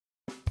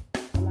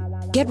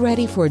Get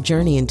ready for a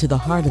journey into the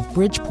heart of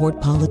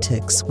Bridgeport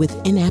politics with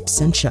In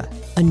Absentia,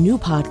 a new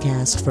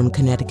podcast from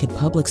Connecticut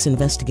Public's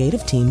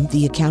investigative team,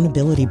 The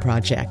Accountability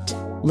Project.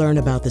 Learn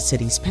about the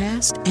city's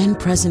past and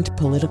present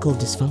political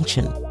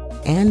dysfunction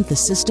and the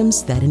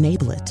systems that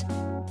enable it.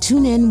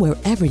 Tune in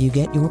wherever you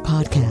get your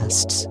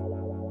podcasts.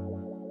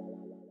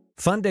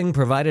 Funding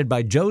provided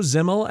by Joe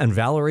Zimmel and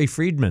Valerie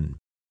Friedman.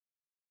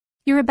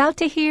 You're about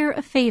to hear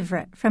a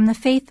favorite from the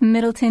Faith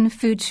Middleton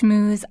Food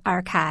Schmooze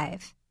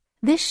archive.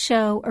 This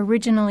show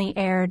originally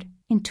aired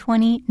in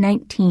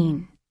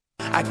 2019.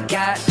 I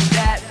got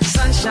that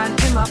sunshine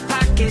in my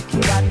pocket,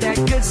 got that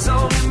good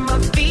soul in my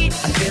feet.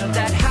 I feel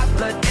that hot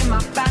blood in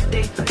my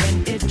body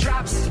when it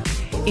drops.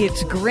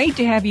 It's great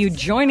to have you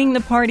joining the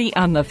party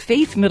on the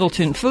Faith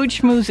Middleton Food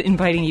Schmooze,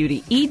 inviting you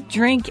to eat,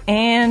 drink,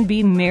 and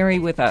be merry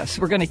with us.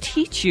 We're going to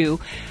teach you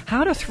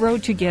how to throw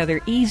together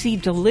easy,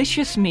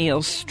 delicious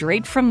meals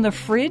straight from the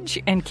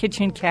fridge and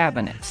kitchen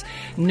cabinets.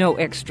 No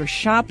extra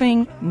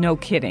shopping, no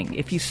kidding.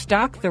 If you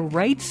stock the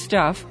right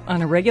stuff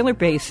on a regular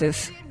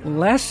basis,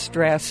 less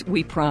stress,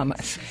 we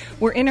promise.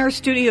 We're in our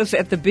studios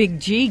at the Big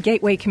G,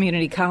 Gateway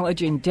Community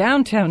College in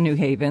downtown New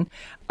Haven.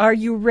 Are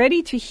you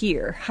ready to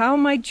hear how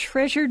my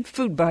treasured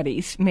food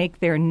buddies make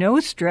their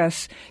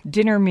no-stress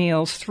dinner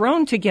meals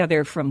thrown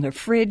together from the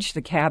fridge,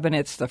 the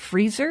cabinets, the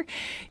freezer?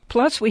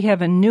 Plus, we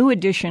have a new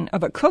edition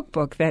of a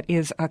cookbook that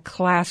is a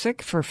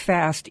classic for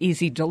fast,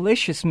 easy,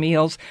 delicious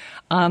meals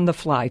on the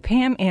fly.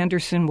 Pam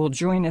Anderson will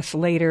join us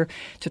later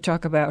to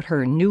talk about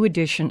her new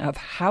edition of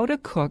How to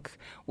Cook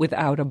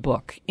Without a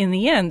Book. In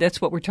the end, that's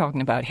what we're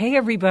talking about. Hey,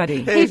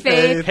 everybody. Hey,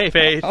 Faith. Hey,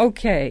 Faith.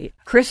 Okay.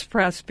 Chris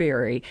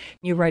Prosperi,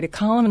 you write a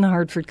column in the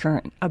Hartford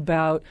Courant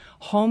about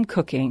home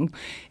cooking,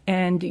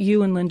 and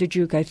you and Linda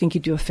Juke, I think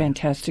you do a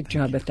fantastic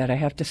job at that, I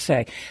have to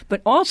say.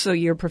 But also,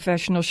 you're a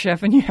professional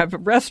chef and you have a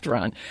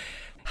restaurant.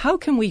 How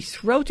can we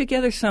throw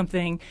together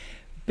something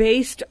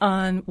based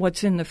on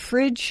what's in the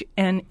fridge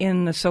and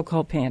in the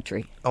so-called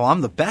pantry? Oh,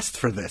 I'm the best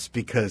for this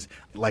because,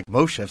 like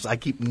most chefs, I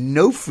keep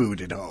no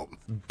food at home.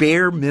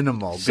 Bare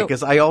minimal,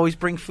 because I always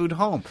bring food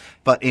home.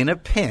 But in a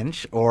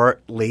pinch or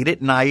late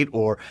at night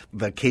or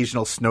the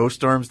occasional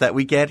snowstorms that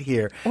we get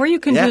here. Or you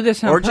can do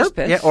this on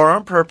purpose. Or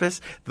on purpose.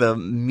 The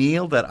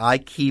meal that I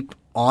keep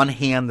on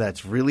hand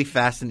that's really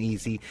fast and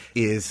easy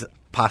is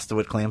pasta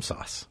with clam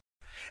sauce.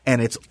 And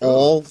it's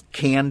all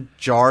canned,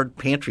 jarred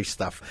pantry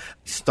stuff.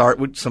 Start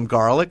with some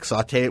garlic,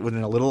 saute it with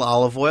a little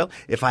olive oil.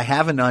 If I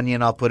have an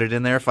onion, I'll put it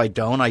in there. If I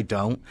don't, I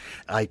don't.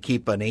 I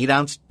keep an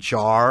 8-ounce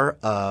jar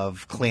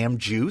of clam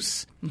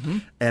juice,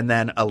 and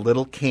then a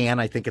little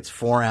can, I think it's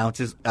 4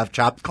 ounces of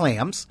chopped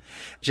clams.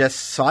 Just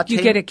saute.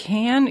 You get a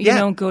can? You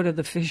don't go to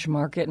the fish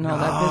market and all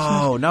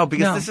that business? No,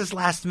 because this is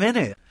last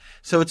minute.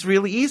 So it's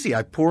really easy.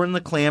 I pour in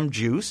the clam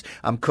juice.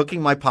 I'm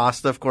cooking my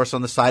pasta, of course,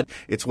 on the side.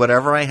 It's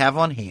whatever I have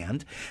on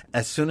hand.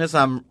 As soon as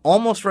I'm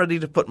almost ready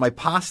to put my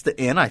pasta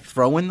in, I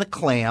throw in the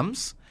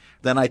clams.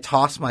 Then I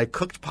toss my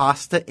cooked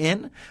pasta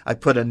in. I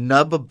put a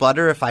nub of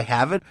butter if I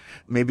have it,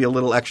 maybe a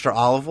little extra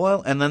olive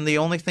oil. And then the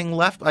only thing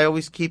left, I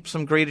always keep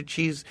some grated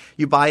cheese.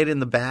 You buy it in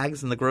the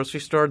bags in the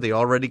grocery store, the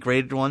already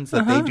grated ones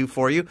that they do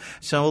for you.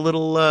 So a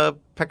little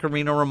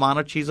Pecorino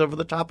Romano cheese over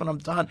the top, and I'm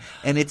done.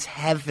 And it's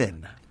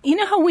heaven. You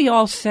know how we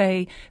all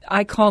say,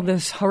 I call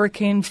this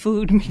hurricane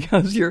food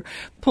because you're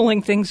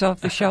pulling things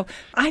off the shelf?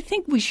 I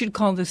think we should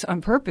call this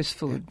on-purpose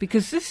food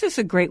because this is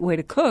a great way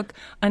to cook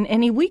on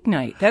any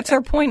weeknight. That's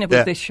our point of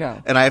this show.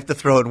 And I have to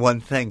throw in one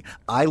thing.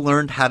 I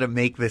learned how to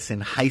make this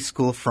in high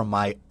school from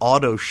my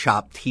auto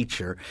shop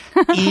teacher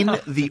in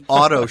the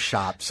auto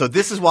shop. So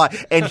this is why.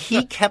 And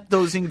he kept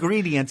those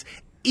ingredients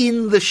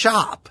in the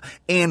shop.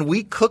 And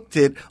we cooked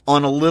it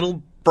on a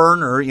little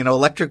burner,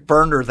 electric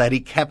burner that he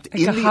kept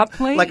like a hot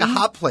plate? Like a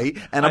hot plate.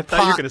 And I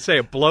thought you were going to say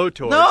a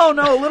blowtorch. No,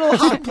 a little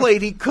hot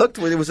plate he cooked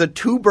with. It was a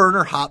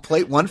 2-burner hot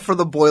plate, one for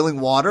the boiling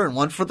water and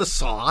one for the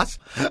sauce.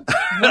 And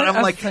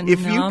I'm like,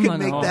 if you can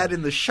make that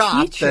in the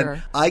shop,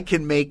 then I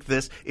can make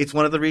this. It's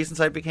one of the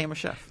reasons I became a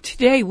chef.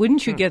 Today,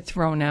 wouldn't you get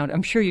thrown out?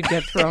 I'm sure you'd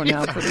get thrown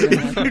out for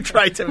doing that. You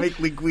tried to make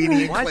linguine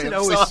and Why clam does it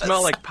always sauce?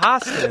 smell like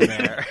pasta in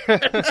there?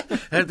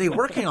 Are they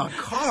working on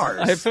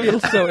cars? I feel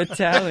so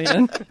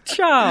Italian.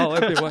 Ciao,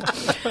 everyone.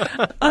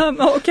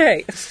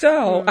 Okay,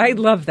 so I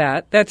love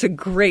that. That's a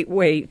great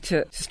way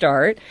to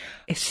start.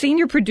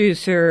 Senior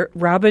producer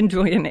Robin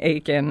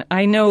Doyen-Aiken,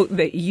 I know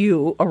that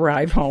you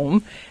arrive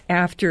home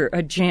after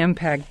a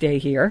jam-packed day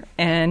here,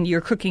 and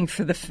you're cooking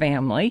for the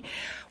family.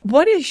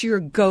 What is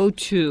your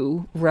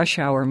go-to rush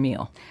hour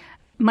meal?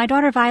 My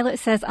daughter Violet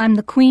says I'm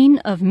the queen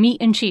of meat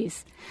and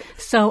cheese.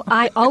 So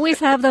I always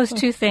have those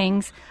two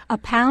things. A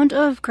pound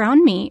of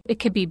ground meat. It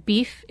could be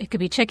beef. It could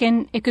be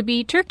chicken. It could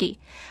be turkey.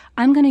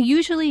 I'm going to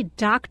usually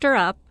doctor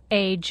up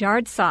a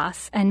jarred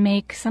sauce and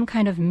make some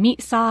kind of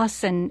meat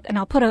sauce, and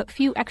I'll put a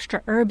few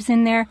extra herbs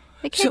in there.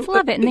 The kids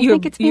love it, and they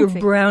think it's fancy.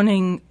 You're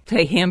browning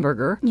the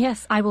hamburger.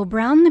 Yes, I will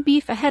brown the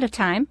beef ahead of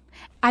time.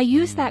 I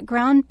use that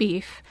ground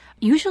beef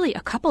usually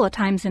a couple of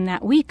times in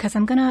that week because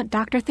I'm going to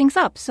doctor things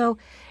up. So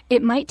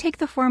it might take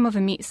the form of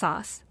a meat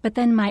sauce. But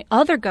then my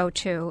other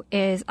go-to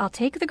is I'll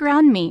take the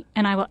ground meat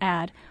and I will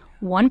add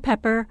 1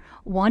 pepper,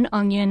 1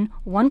 onion,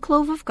 1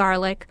 clove of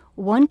garlic,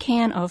 1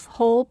 can of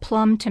whole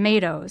plum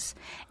tomatoes,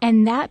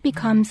 and that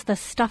becomes the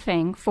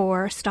stuffing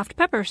for stuffed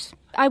peppers.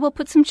 I will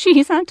put some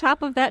cheese on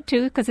top of that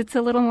too because it's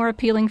a little more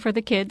appealing for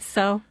the kids.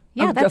 So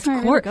yeah, that's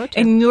my real go-to.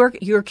 And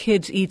your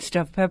kids eat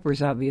stuffed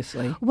peppers,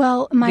 obviously.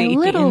 Well, my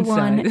little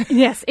one,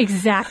 yes,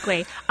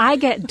 exactly. I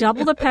get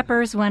double the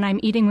peppers when I'm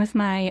eating with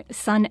my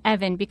son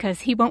Evan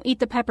because he won't eat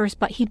the peppers,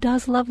 but he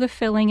does love the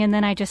filling, and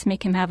then I just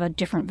make him have a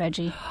different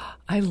veggie.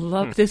 I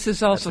love this.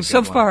 Is also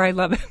so far. I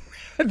love it.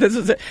 This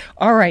is it.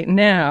 All right,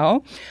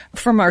 now,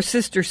 from our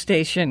sister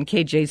station,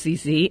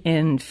 KJZZ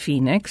in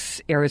Phoenix,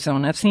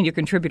 Arizona, senior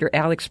contributor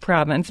Alex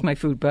Province, my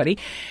food buddy.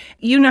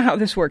 You know how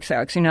this works,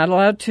 Alex. You're not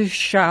allowed to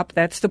shop.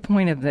 That's the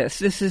point of this.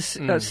 This is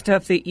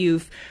stuff that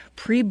you've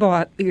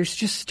pre-bought. You're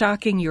just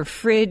stocking your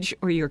fridge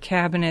or your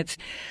cabinets.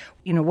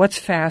 You know, what's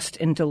fast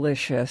and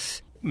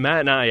delicious.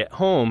 Matt and I at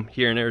home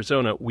here in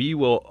Arizona, we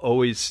will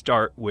always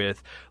start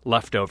with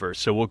leftovers.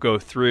 So we'll go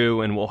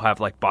through and we'll have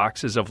like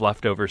boxes of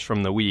leftovers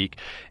from the week.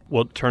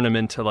 We'll turn them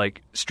into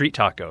like street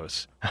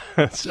tacos.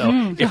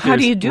 So how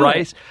do you do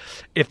rice,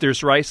 if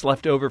there's rice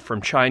left over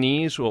from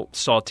Chinese, we'll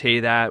saute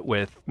that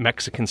with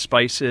Mexican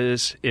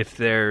spices. If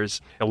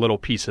there's a little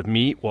piece of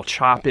meat, we'll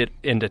chop it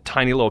into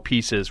tiny little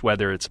pieces,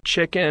 whether it's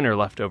chicken or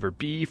leftover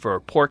beef or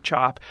pork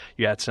chop.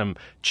 You add some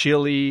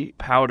chili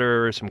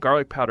powder, some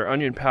garlic powder,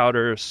 onion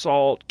powder,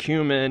 salt,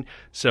 cumin.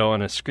 So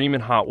on a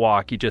screaming hot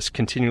wok, you just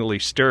continually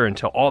stir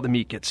until all the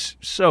meat gets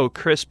so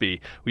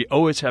crispy. We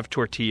always have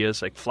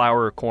tortillas, like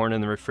flour or corn in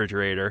the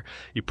refrigerator.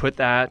 You put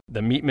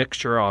the meat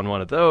mixture on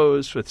one of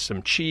those with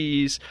some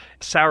cheese,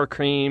 sour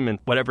cream, and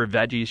whatever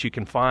veggies you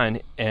can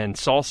find, and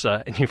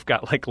salsa, and you've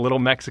got like a little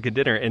Mexican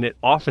dinner, and it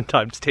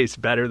oftentimes tastes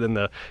better than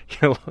the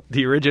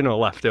original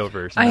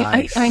leftovers.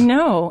 Nice. I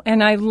know,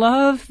 and I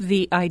love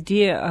the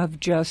idea of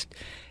just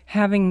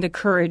having the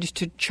courage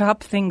to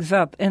chop things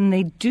up, and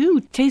they do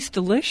taste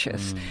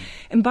delicious.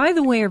 And by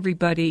the way,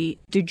 everybody,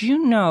 did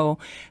you know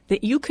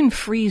that you can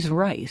freeze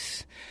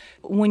rice?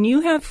 When you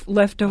have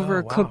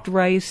leftover cooked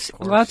rice,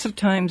 lots of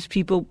times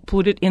people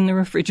put it in the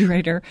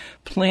refrigerator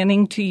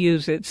planning to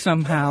use it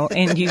somehow.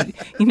 And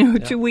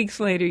 2 weeks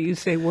later you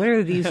say, what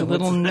are these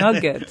little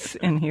nuggets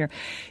in here?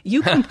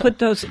 You can put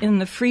those in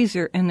the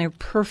freezer and they're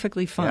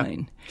perfectly fine.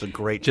 Yeah. It's a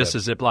great Just a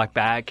Ziploc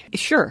bag?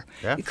 Sure.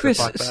 Yeah, Chris,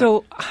 Ziploc bag.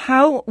 So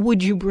how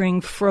would you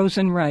bring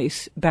frozen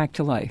rice back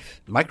to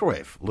life?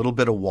 Microwave. A little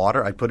bit of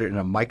water. I put it in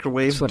a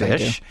microwave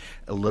dish,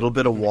 a little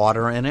bit of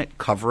water in it,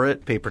 cover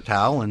it, paper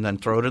towel, and then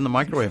throw it in the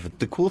microwave.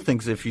 The cool thing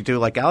is if you do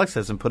like Alex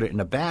says and put it in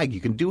a bag, you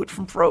can do it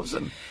from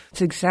frozen.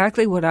 It's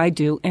exactly what I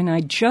do, and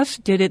I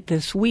just did it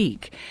this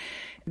week.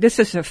 This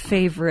is a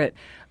favorite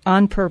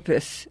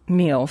on-purpose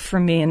meal for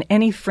me and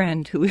any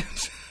friend who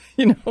is,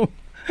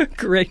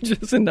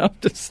 courageous enough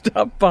to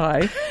stop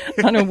by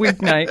on a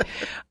weeknight.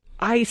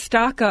 I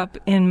stock up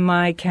in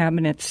my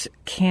cabinets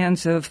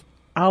cans of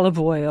olive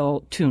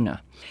oil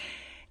tuna.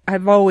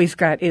 I've always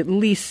got at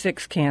least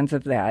 6 cans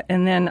of that.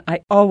 And then I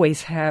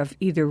always have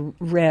either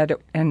red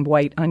and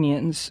white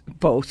onions,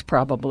 both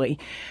probably.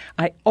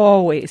 I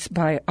always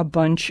buy a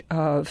bunch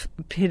of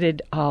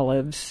pitted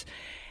olives,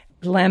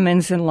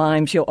 lemons and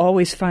limes. You'll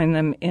always find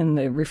them in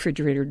the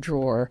refrigerator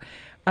drawer.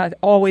 I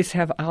always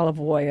have olive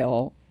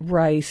oil,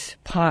 rice,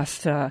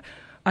 pasta.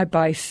 I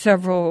buy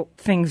several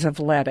things of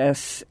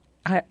lettuce.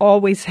 I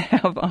always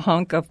have a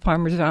hunk of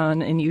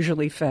Parmesan and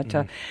usually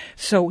feta.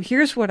 So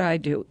here's what I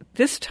do.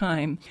 This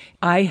time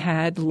I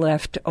had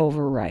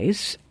leftover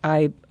rice.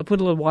 I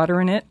put a little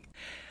water in it,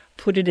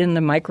 put it in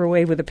the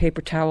microwave with a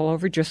paper towel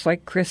over, just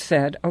like Chris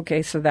said.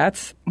 Okay, so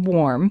that's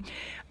warm.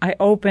 I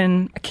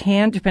open a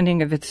can,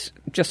 depending if it's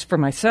just for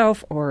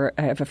myself or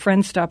I have a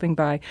friend stopping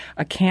by,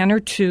 a can or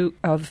two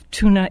of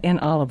tuna in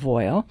olive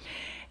oil.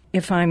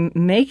 If I'm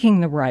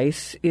making the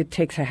rice, it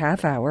takes a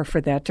half hour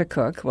for that to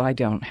cook. Well, I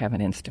don't have an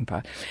Instant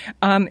Pot.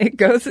 It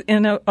goes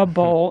in a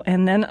bowl,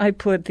 and then I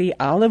put the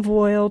olive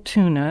oil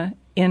tuna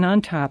in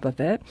on top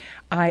of it.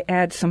 I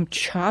add some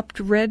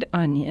chopped red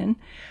onion.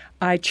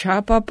 I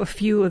chop up a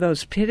few of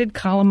those pitted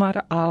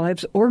Kalamata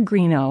olives or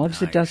green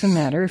olives. Nice. It doesn't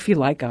matter if you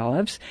like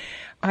olives.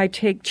 I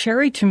take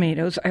cherry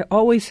tomatoes. I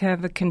always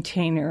have a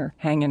container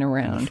hanging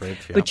around.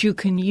 Fridge, yeah. But you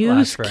can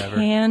use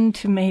canned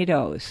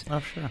tomatoes. Oh,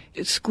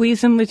 sure.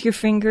 Squeeze them with your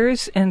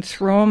fingers and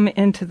throw them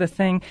into the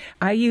thing.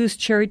 I use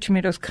cherry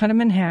tomatoes, cut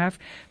them in half,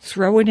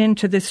 throw it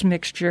into this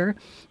mixture,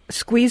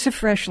 squeeze a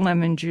fresh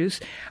lemon juice.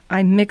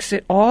 I mix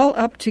it all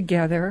up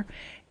together.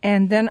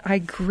 And then I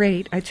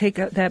grate. I take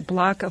that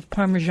block of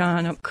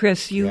Parmesan.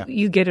 Chris,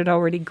 you get it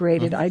already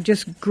grated. I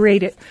just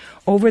grate it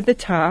over the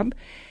top.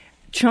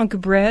 Chunk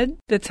of bread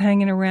that's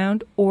hanging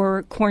around,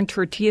 or corn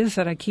tortillas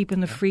that I keep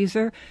in the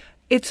freezer.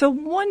 It's a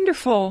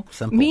wonderful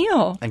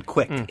meal. And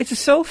quick. It's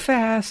so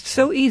fast,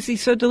 so easy,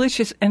 so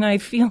delicious, and I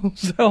feel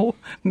so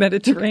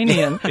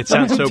Mediterranean. It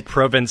sounds so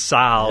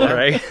Provençal,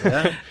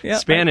 right? Yeah.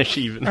 Spanish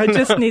even. I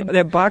just need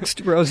that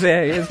boxed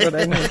rosé is what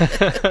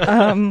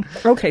I need.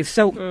 Okay,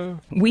 so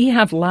we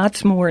have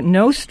lots more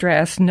no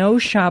stress, no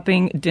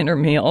shopping dinner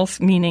meals,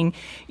 meaning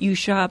you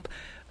shop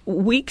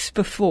weeks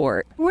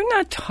before. We're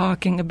not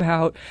talking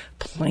about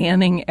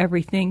planning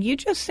everything. You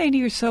just say to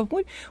yourself,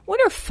 what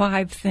are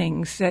 5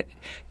 things that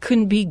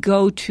can be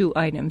go-to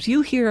items?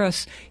 You hear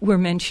us, we're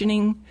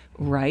mentioning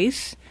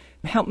rice.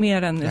 Help me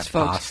out on this,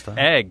 folks.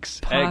 Pasta.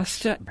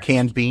 Pasta.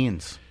 Canned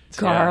beans.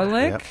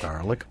 Garlic. Yep,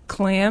 garlic.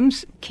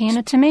 Clams. Can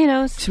of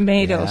tomatoes.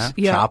 Tomatoes.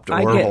 Yeah, chopped or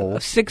I get whole.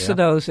 6 of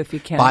those if you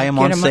can. Buy them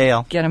on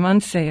sale. Get them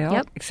on sale.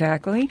 Yep.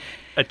 Exactly.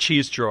 A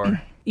cheese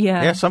drawer.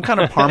 Yeah. Some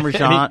kind of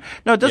Parmesan.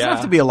 No, it doesn't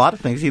have to be a lot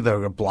of things.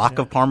 Either a block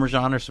of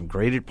Parmesan or some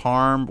grated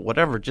Parm,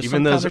 whatever. Just even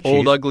some those kind of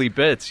old cheese. ugly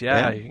bits.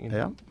 Yeah.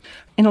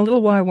 In a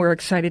little while, we're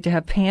excited to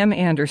have Pam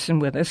Anderson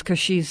with us because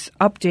she's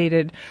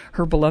updated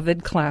her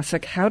beloved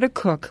classic, How to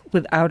Cook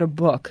Without a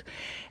Book.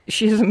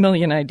 She has a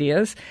million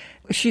ideas.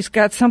 She's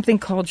got something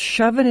called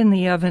Shove It in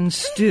the Oven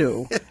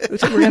Stew. We're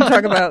going to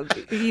talk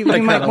about, you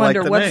might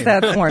wonder, what's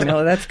that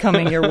formula? That's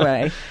coming your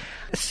way.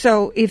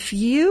 So if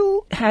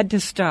you had to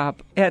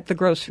stop at the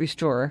grocery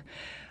store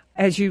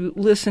as you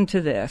listen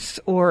to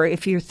this, or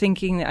if you're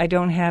thinking, I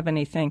don't have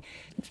anything,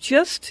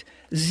 just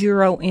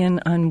zero in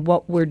on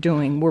what we're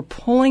doing. We're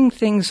pulling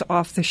things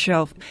off the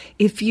shelf.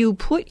 If you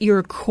put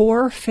your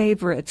core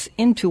favorites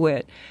into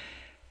it,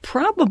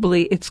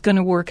 probably it's going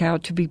to work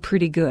out to be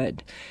pretty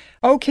good.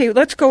 Okay,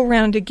 let's go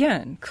around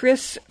again.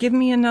 Chris, give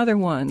me another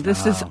one.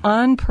 This is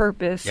on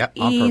purpose,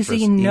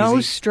 easy,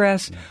 no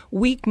stress,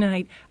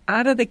 weeknight,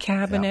 out of the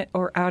cabinet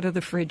or out of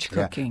the fridge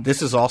cooking.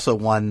 This is also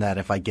one that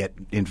if I get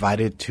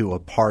invited to a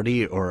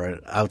party or an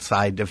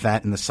outside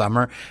event in the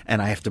summer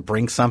and I have to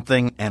bring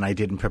something and I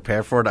didn't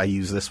prepare for it, I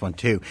use this one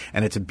too.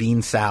 And it's a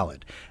bean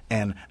salad.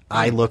 And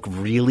I look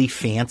really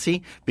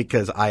fancy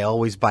because I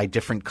always buy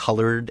different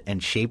colored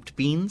and shaped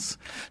beans.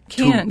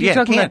 You're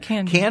talking about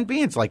canned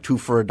beans, like 2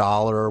 for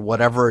 $1 or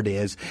whatever it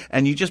is.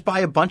 And you just buy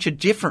a bunch of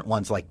different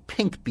ones like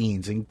pink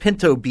beans and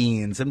pinto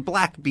beans and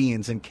black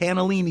beans and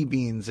cannellini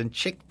beans and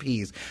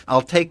chickpeas.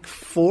 I'll take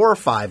 4 or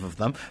 5 of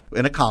them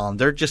in a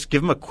colander, just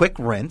give them a quick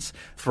rinse,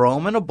 throw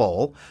them in a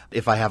bowl.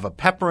 If I have a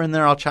pepper in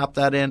there, I'll chop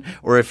that in.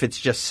 Or if it's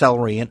just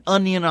celery and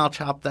onion, I'll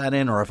chop that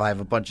in. Or if I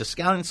have a bunch of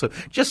scallions. So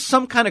just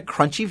some kind of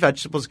crunchy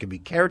vegetables. It could be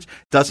carrots.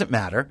 Doesn't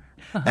matter.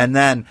 And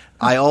then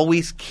I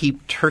always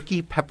keep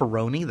turkey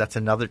pepperoni. That's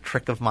another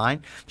trick of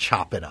mine.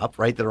 Chop it up,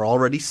 right? They're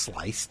already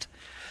sliced.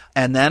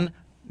 And then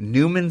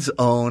Newman's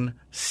Own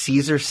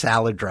Caesar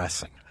salad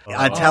dressing.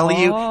 I'm telling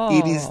you,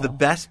 it is the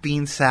best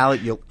bean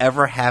salad you'll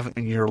ever have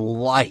in your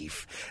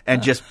life.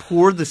 And just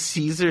pour the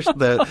Caesar,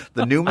 the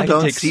Newman's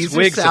Own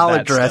Caesar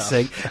salad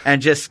dressing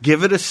and just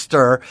give it a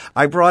stir.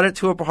 I brought it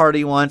to a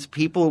party once.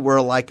 People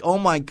were like, oh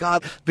my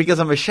God, because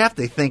I'm a chef,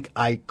 they think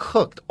I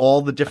cooked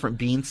all the different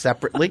beans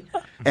separately.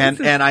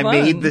 And I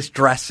made this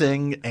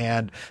dressing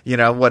and,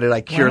 what did I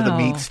cure the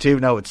meats to?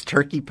 No, it's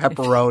turkey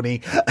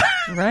pepperoni.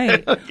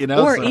 Right.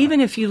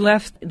 Even if you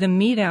left the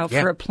meat out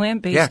for a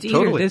plant-based eater,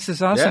 totally. this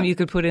is awesome. Yeah. You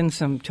could put in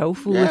some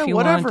tofu if you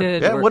whatever.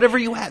 wanted. Yeah, whatever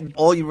you had.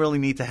 All you really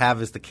need to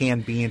have is the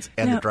canned beans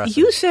and the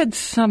dressing. You said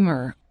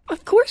summer.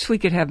 Of course we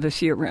could have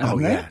this year-round, Oh,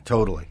 right? yeah,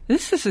 totally.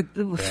 This is a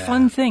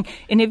fun thing.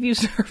 And if you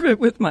serve it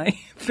with my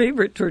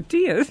favorite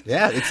tortillas.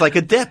 Yeah, it's like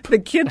a dip. The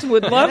kids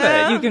would love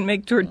it. You can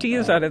make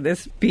tortillas out of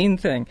this bean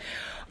thing.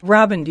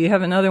 Robin, do you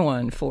have another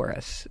one for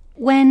us?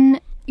 When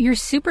you're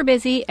super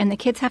busy and the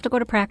kids have to go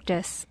to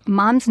practice,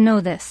 moms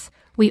know this.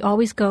 We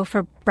always go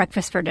for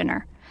breakfast for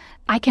dinner.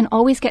 I can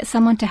always get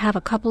someone to have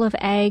a couple of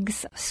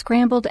eggs,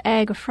 scrambled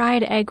egg,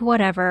 fried egg,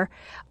 whatever.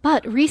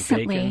 But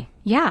recently,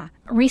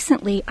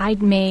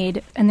 I'd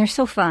made, and they're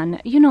so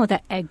fun,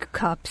 the egg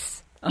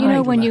cups.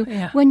 When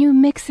you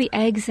mix the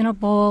eggs in a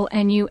bowl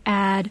and you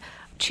add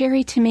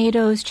cherry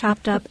tomatoes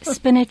chopped up,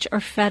 spinach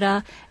or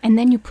feta, and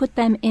then you put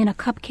them in a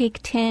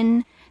cupcake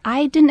tin.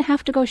 I didn't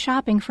have to go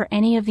shopping for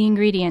any of the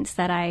ingredients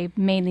that I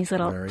made these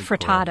little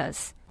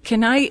frittatas. Cool.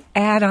 Can I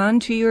add on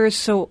to yours?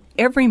 So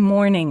every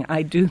morning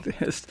I do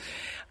this.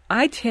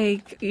 I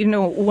take,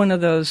 one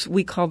of those,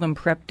 we call them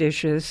prep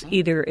dishes.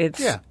 Either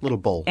it's little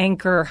bowl.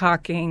 Anchor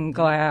Hocking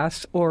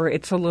glass or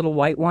it's a little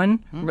white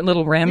one,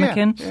 little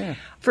ramekin. Yeah.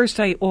 First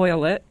I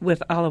oil it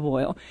with olive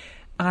oil.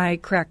 I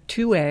crack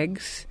 2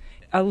 eggs,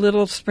 a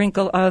little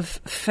sprinkle of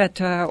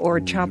feta or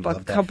chop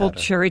a couple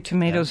cherry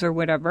tomatoes or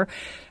whatever.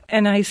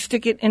 And I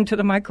stick it into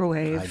the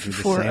microwave. I do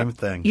the same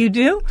thing. You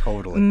do?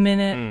 Totally.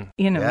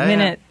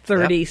 Minute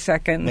 30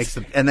 seconds.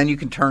 And then you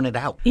can turn it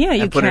out. Yeah,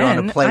 you put can. It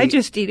on a plate. I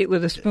just eat it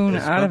with a spoon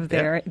out of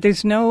there. Yeah.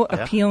 There's no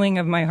appealing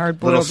of my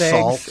hard-boiled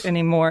eggs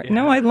anymore. Yeah.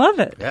 No, I love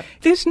it. Yeah.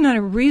 There's not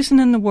a reason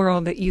in the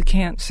world that you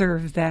can't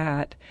serve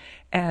that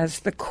as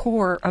the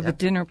core of a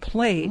dinner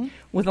plate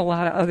with a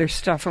lot of other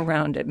stuff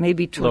around it.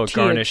 Maybe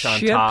tortilla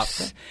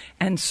chips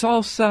and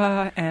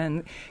salsa,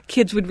 and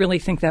kids would really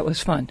think that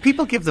was fun.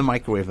 People give the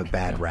microwave a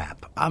bad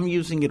rap. I'm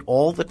using it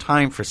all the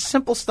time for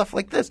simple stuff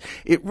like this.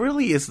 It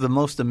really is the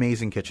most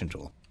amazing kitchen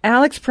tool.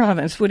 Alex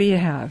Province, what do you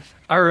have?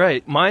 All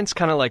right. Mine's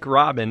kind of like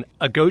Robin.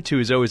 A go-to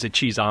is always a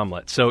cheese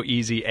omelet. So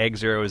easy.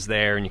 Eggs are always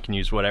there, and you can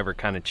use whatever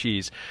kind of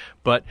cheese.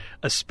 But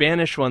a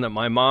Spanish one that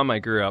I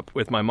grew up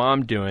with my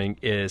mom doing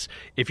is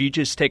if you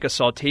just take a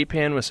saute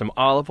pan with some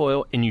olive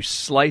oil and you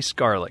slice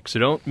garlic. So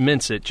don't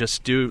mince it.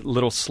 Just do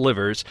little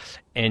slivers.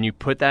 And you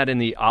put that in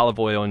the olive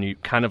oil and you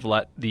kind of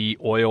let the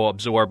oil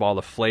absorb all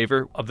the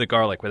flavor of the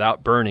garlic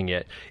without burning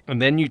it.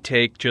 And then you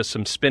take just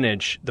some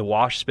spinach, the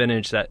washed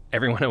spinach that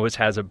everyone always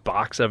has a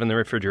box of in the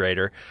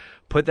refrigerator,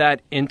 put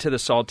that into the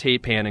saute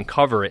pan and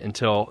cover it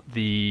until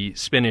the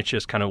spinach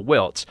just kind of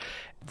wilts.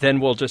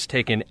 Then we'll just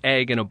take an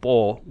egg in a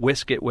bowl,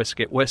 whisk it,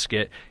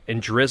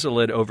 and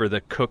drizzle it over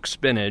the cooked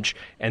spinach.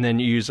 And then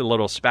you use a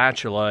little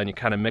spatula and you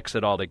kind of mix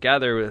it all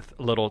together with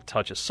a little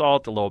touch of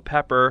salt, a little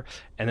pepper,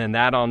 and then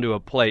that onto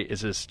a plate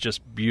is this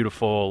just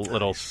beautiful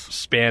little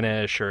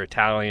Spanish or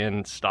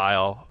Italian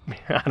style.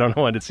 I don't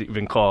know what it's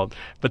even called,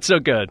 but so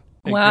good.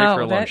 And wow,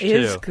 great for lunch that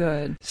is too.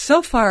 Good.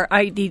 So far,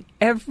 I eat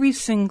every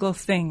single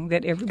thing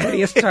that everybody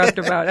has talked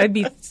about. I'd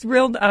be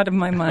thrilled out of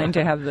my mind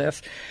to have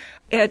this.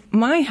 At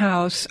my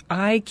house,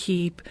 I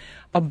keep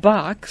a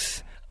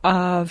box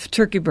of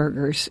turkey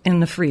burgers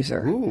in the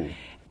freezer. Ooh.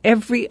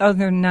 Every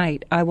other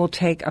night, I will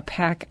take a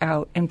pack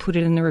out and put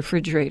it in the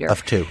refrigerator.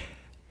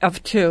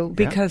 Of two,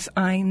 because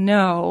I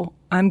know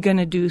I'm going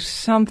to do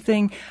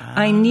something.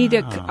 I need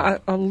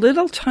a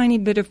little tiny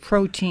bit of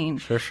protein,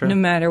 Sure. no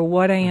matter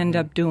what I end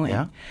up doing.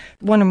 Yeah.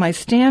 One of my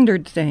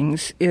standard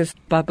things is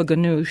baba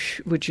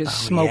ganoush, which is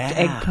smoked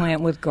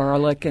eggplant with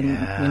garlic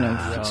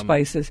and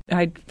spices.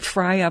 I'd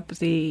fry up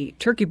the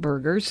turkey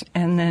burgers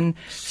and then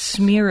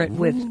smear it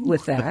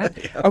with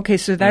that. Okay,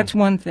 so that's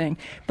one thing.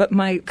 But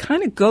my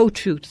kind of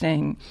go-to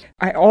thing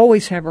I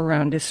always have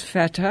around is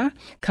feta,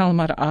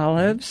 Kalamata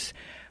olives,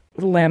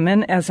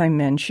 lemon, as I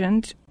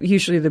mentioned.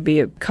 Usually there'll be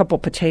a couple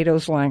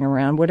potatoes lying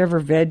around, whatever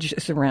veg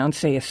is around,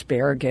 say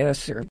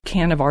asparagus or a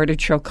can of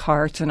artichoke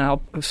hearts, and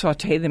I'll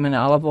saute them in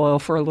olive oil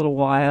for a little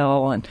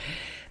while, and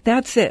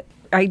that's it.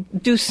 I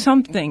do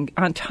something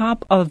on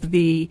top of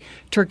the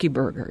turkey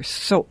burgers.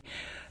 So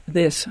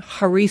this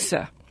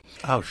harissa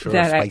that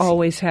spicy. I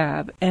always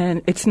have,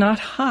 and it's not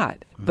hot,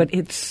 but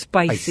it's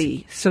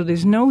spicy. So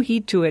there's no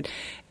heat to it.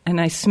 And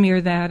I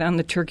smear that on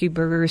the turkey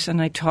burgers,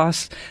 and I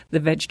toss the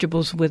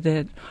vegetables with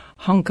it,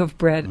 hunk of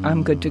bread,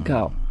 I'm good to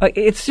go.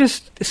 It's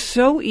just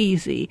so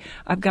easy.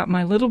 I've got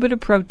my little bit of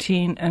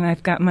protein, and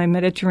I've got my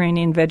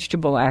Mediterranean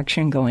vegetable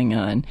action going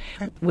on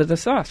with the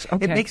sauce.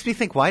 Okay. It makes me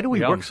think, why do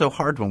we work so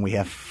hard when we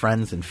have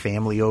friends and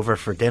family over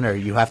for dinner?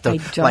 You have to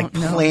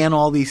plan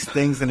all these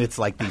things, and it's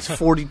like these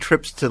 40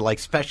 trips to like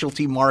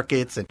specialty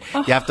markets, and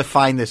you have to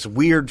find this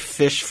weird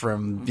fish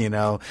from,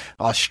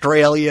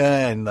 Australia,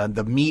 and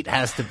the meat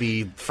has to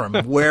be from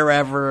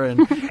wherever.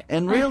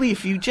 And really,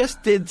 if you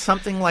just did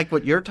something like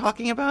what you're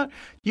talking about,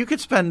 you could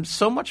spend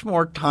so much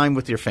more time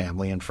with your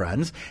family and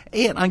friends,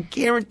 and I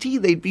guarantee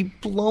they'd be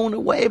blown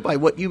away by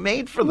what you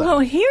made for them.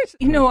 Well,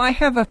 I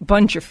have a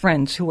bunch of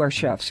friends who are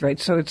chefs, right?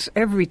 So it's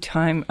every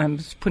time I'm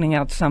putting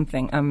out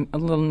something, I'm a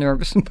little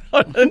nervous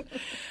about it.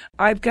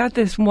 I've got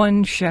this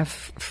one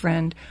chef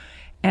friend,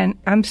 and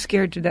I'm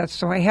scared to death.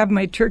 So I have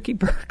my turkey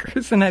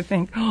burgers, and I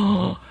think,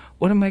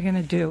 what am I going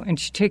to do? And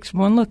she takes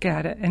one look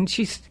at it, and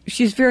she's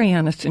very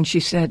honest, and she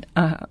said,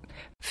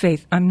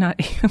 Faith, I'm not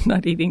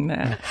eating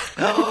that.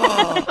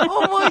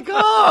 Oh my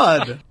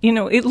God!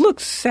 It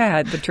looks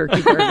sad, the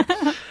turkey burger.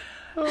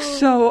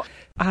 So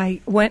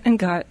I went and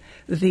got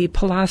the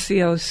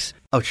Palacios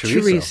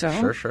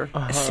chorizo. Sure.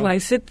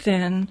 Slice it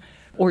thin.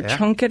 Or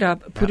chunk it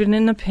up, put it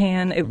in the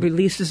pan. It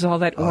releases all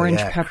that orange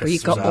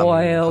paprika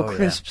oil,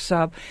 crisps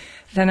up.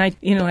 Then I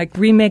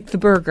remake the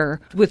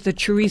burger with the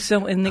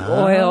chorizo in the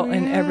oil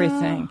and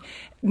everything.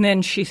 And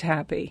then she's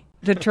happy.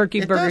 The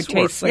turkey burger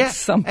tastes like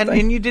something.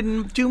 And you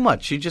didn't do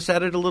much. You just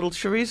added a little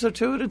chorizo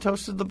to it and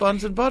toasted the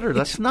buns in butter.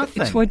 That's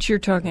nothing. It's what you're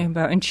talking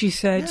about. And she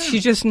said, she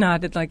just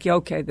nodded like,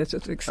 okay, this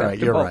is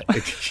acceptable. All right,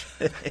 you're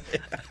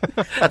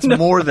right. That's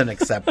more than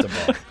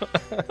acceptable.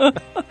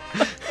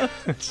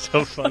 It's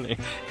so funny.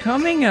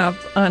 Coming up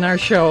on our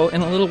show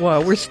in a little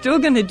while, we're still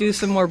going to do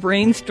some more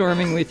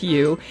brainstorming with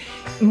you,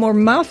 more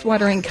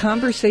mouth-watering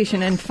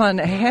conversation and fun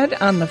ahead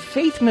on the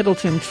Faith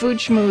Middleton Food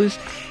Schmooze,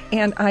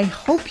 and I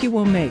hope you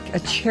will make a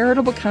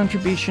charitable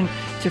contribution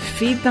to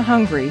Feed the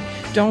Hungry.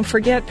 Don't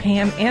forget,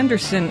 Pam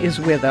Anderson is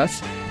with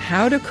us.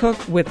 How to cook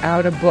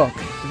without a book,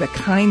 the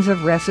kinds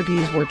of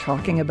recipes we're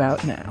talking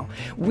about now.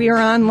 We are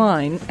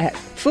online at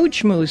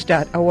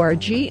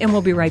foodschmooze.org, and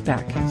we'll be right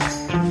back.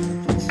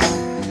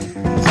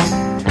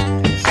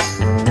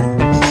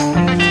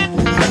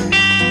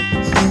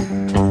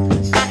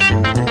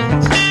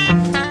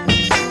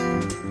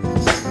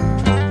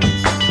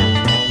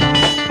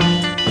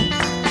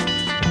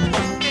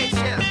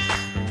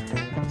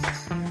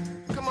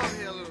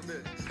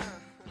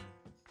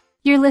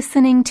 You're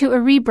listening to a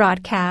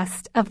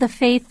rebroadcast of the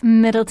Faith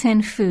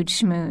Middleton Food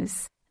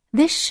Schmooze.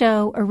 This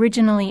show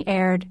originally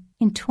aired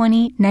in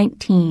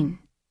 2019.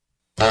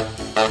 Beans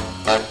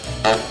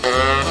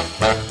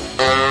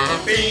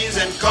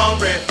and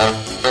cornbread.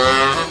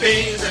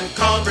 Beans and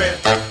cornbread.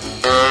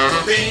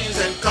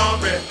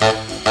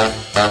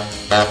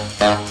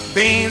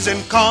 Beans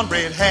and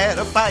cornbread had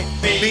a fight.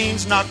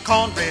 Beans knocked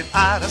cornbread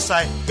out of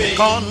sight.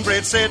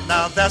 Cornbread said,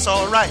 now that's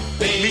all right.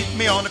 Meet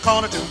me on the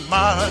corner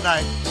tomorrow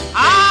night.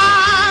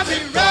 I'll be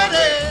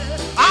ready.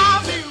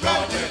 I'll be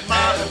ready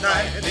tomorrow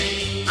night.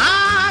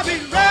 I'll be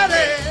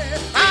ready.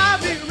 I'll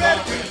be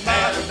ready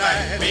tomorrow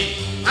night.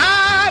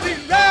 I'll be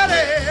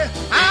ready.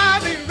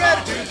 I'll be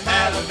ready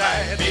tomorrow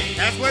night.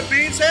 That's what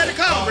Beans said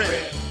to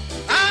cornbread.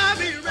 I'll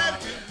be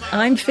ready.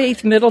 I'm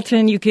Faith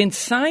Middleton. You can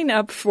sign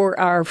up for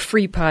our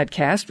free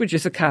podcast, which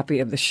is a copy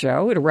of the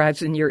show. It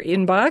arrives in your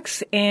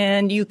inbox,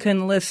 and you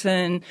can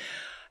listen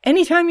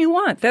anytime you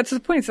want. That's the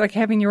point. It's like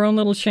having your own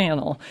little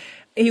channel.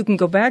 You can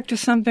go back to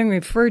something,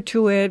 refer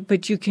to it,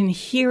 but you can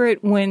hear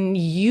it when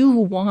you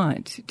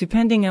want,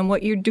 depending on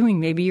what you're doing.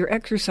 Maybe you're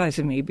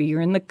exercising, maybe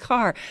you're in the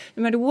car,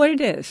 no matter what it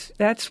is.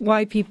 That's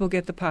why people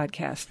get the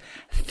podcast.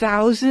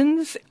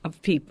 Thousands of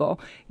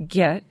people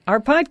get our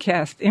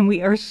podcast, and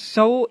we are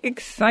so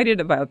excited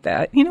about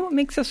that. You know, it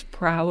makes us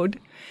proud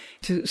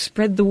to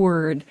spread the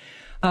word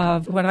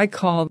of what I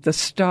call the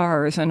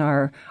stars in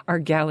our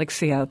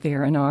galaxy out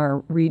there in our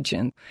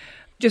region.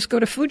 Just go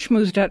to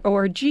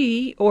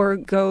foodschmooze.org or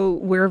go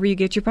wherever you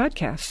get your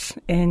podcasts,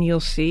 and you'll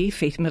see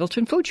Faith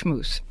Middleton Food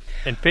Schmooze.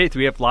 And Faith,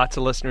 we have lots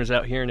of listeners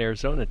out here in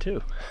Arizona,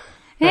 too.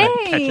 Hey!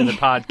 Catching the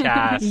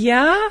podcast.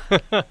 Yeah?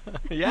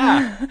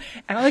 Yeah.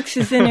 Alex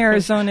is in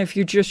Arizona if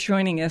you're just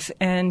joining us,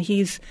 and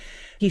he's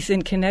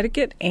in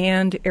Connecticut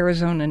and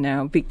Arizona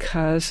now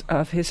because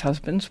of his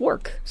husband's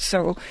work.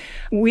 So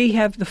we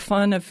have the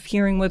fun of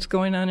hearing what's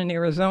going on in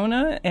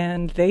Arizona,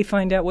 and they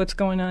find out what's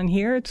going on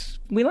here.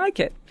 We like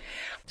it.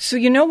 So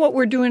you know what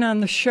we're doing on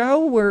the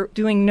show? We're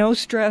doing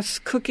no-stress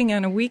cooking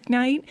on a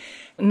weeknight.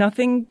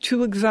 Nothing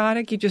too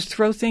exotic. You just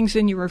throw things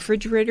in your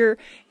refrigerator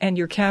and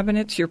your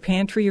cabinets, your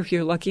pantry, if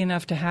you're lucky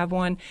enough to have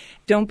one.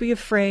 Don't be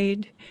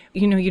afraid.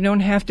 You know, you don't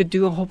have to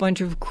do a whole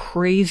bunch of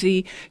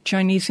crazy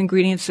Chinese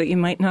ingredients that you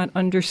might not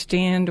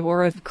understand,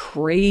 or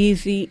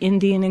crazy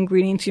Indian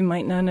ingredients you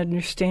might not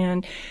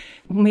understand.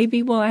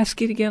 Maybe we'll ask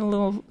you to get a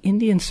little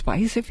Indian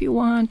spice if you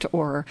want,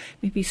 or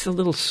maybe a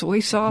little soy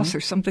sauce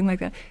or something like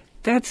that.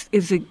 That's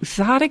as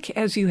exotic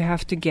as you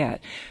have to get.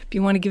 If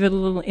you want to give it a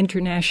little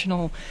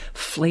international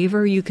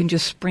flavor, you can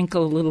just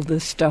sprinkle a little of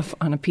this stuff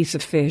on a piece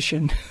of fish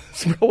and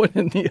throw it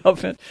in the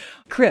oven.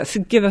 Chris,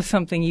 give us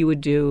something you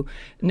would do,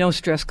 no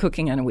stress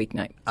cooking on a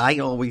weeknight. I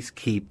always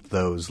keep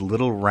those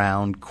little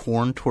round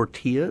corn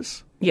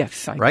tortillas.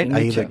 Yes, I right. do.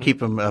 I either keep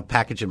them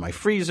packaged in my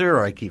freezer,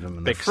 or I keep them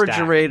in the Big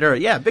refrigerator.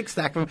 Stack. Yeah, big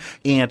stack of them.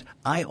 And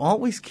I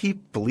always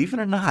keep, believe it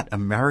or not,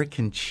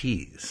 American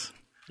cheese.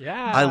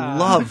 Yeah. I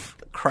love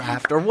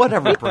Kraft or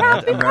whatever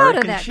brand,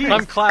 American cheese.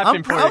 I'm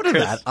clapping for proud you, of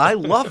Chris. that. I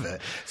love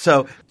it.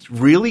 So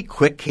really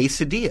quick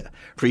quesadilla.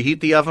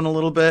 Preheat the oven a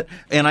little bit,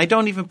 and I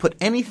don't even put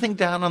anything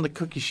down on the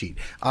cookie sheet.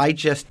 I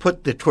just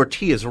put the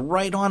tortillas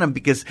right on them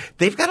because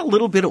they've got a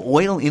little bit of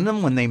oil in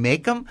them when they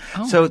make them.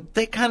 Oh. So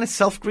they kind of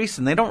self-grease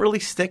and they don't really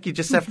stick. You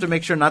just have to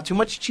make sure not too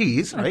much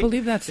cheese, right? I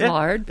believe that's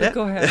lard, but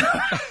go ahead.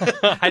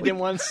 I didn't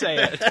want to say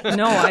it.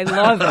 No, I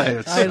love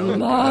it. I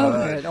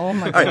love it. Oh,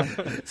 my God. All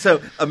right.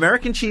 So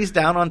American cheese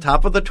down on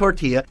top of the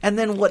tortilla, and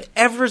then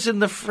whatever's in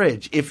the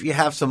fridge. If you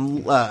have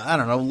some,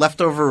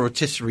 leftover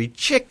rotisserie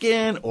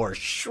chicken or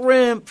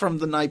shrimp from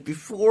the night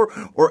before,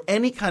 or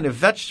any kind of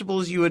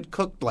vegetables you had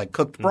cooked, like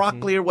cooked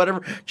broccoli or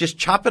whatever, just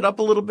chop it up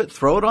a little bit,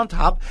 throw it on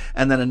top,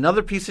 and then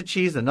another piece of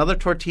cheese, another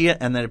tortilla,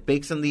 and then it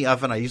bakes in the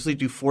oven. I usually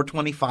do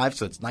 425,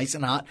 so it's nice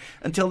and hot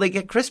until they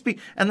get crispy,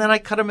 and then I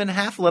cut them in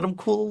half, let them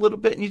cool a little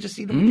bit, and you just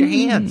eat them with your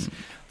hands.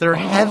 They're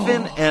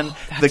heaven, and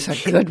that's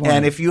a good one.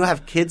 And if you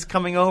have kids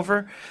coming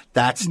over,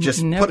 that's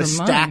just put a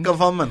stack of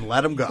them and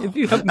let them go. If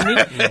you have me,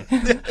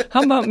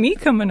 how about me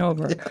coming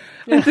over?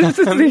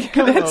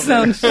 That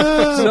sounds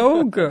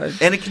so good.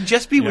 And it can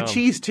just be with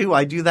cheese too.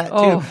 I do that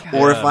too.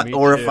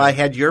 Oh, If I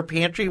had your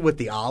pantry with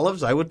the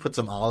olives, I would put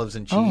some olives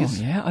and cheese.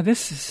 Oh yeah,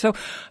 this is so.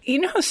 You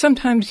know how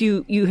sometimes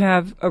you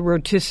have a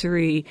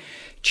rotisserie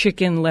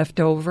chicken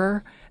left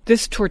over.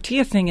 This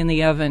tortilla thing in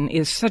the oven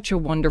is such a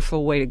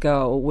wonderful way to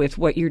go with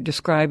what you're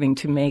describing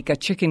to make a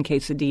chicken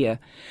quesadilla.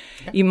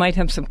 You might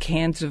have some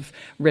cans of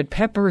red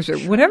peppers or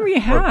whatever you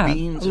have. Or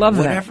beans, love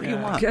or that. whatever you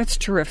want. That's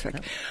terrific.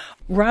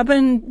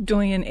 Robin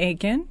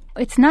Doyen-Aiken.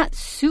 It's not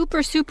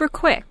super, super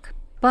quick,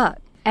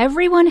 but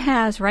everyone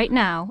has right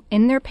now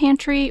in their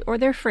pantry or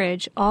their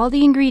fridge all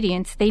the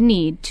ingredients they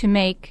need to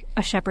make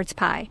a shepherd's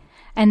pie.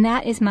 And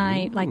that is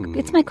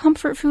it's my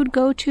comfort food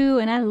go-to,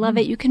 and I love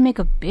it. You can make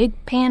a big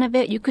pan of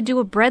it. You could do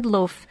a bread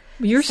loaf.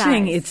 You're size.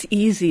 saying it's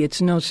easy,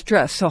 it's no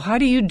stress. So how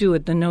do you do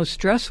it the no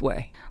stress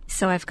way?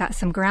 So I've got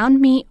some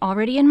ground meat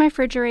already in my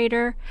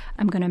refrigerator.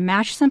 I'm going to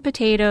mash some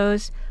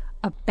potatoes,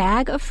 a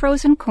bag of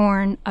frozen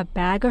corn, a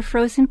bag of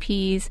frozen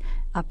peas,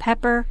 a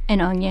pepper,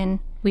 an onion.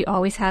 We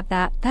always have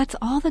that. That's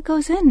all that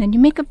goes in. And you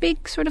make a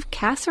big sort of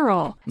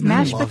casserole.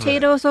 Mashed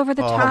potatoes over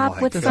the top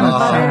with some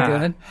butter.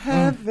 Good.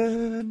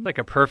 Heaven. Like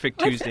a perfect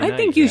Tuesday night. I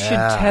think you should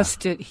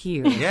test it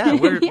here. Yeah,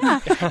 it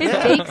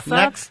bakes up.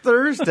 Next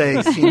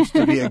Thursday seems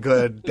to be a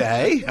good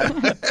day.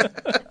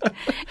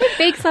 It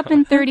bakes up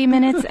in 30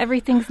 minutes.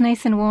 Everything's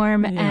nice and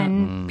warm,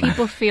 and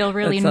people feel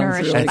really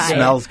nourished It by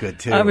smells good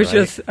too. I was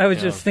right?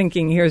 just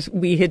thinking.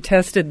 We had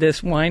tested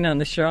this wine on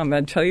the show. I'm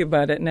going to tell you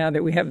about it now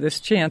that we have this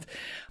chance.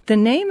 The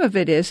name of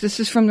it this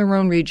is from the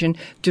Rhone region,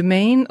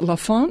 Domaine La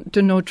Font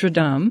de Notre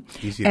Dame.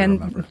 Easy to and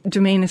remember.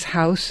 Domaine is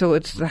house, so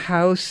it's the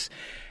house.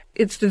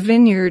 It's the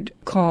vineyard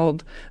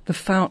called the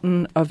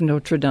Fountain of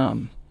Notre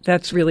Dame.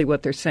 That's really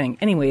what they're saying.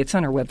 Anyway, it's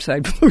on our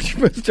website,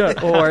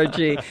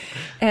 foodschmooze.org.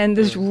 And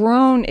this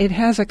Rhone, it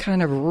has a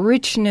kind of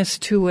richness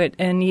to it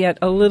and yet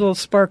a little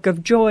spark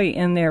of joy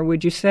in there,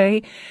 would you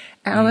say,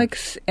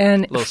 Alex?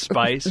 And A little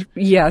spice.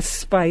 Yes,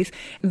 spice.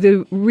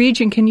 The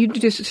region, can you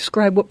just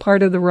describe what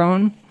part of the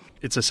Rhone?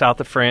 It's the south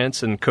of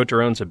France, and Côte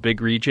d'Aron's a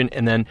big region.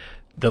 And then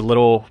the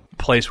little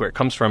place where it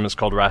comes from is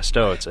called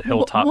Rasteau. It's a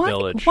hilltop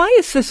village. Why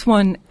is this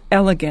one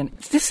elegant?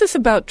 This is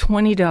about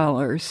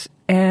 $20.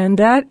 And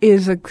that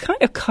is a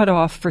kind of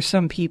cutoff for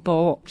some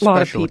people, a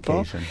lot of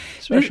people. Occasion.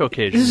 Special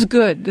occasion. This is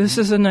good. This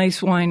is a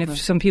nice wine if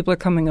some people are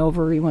coming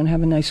over or you want to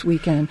have a nice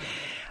weekend.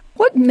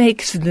 What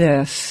makes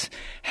this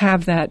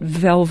have that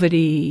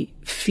velvety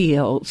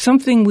feel?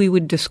 Something we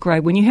would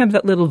describe, when you have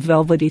that little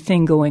velvety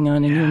thing going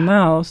on in your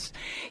mouth,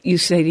 you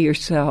say to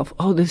yourself,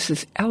 oh, this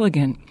is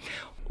elegant.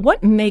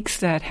 What makes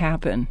that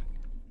happen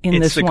in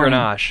this wine? It's the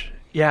Grenache.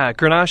 Yeah,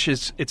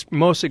 Grenache it's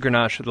mostly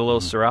Grenache with a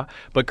little Syrah,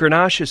 but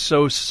Grenache is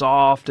so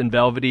soft and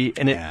velvety,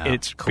 and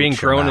it's being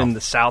grown in the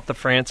south of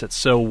France. It's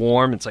so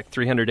warm. It's like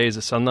 300 days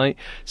of sunlight.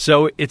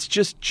 So it's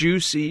just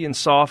juicy and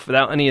soft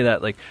without any of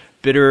that like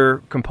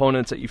bitter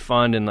components that you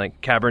find in like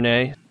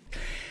Cabernet.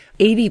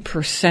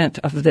 80%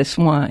 of this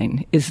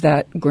wine is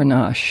that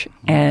Grenache,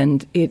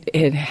 and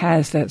it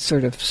has that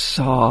sort of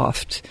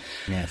soft,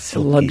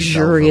 silky,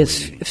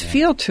 luxurious velvety,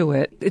 feel to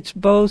it. It's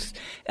both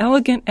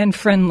elegant and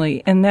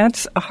friendly, and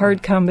that's a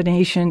hard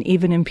combination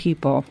even in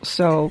people.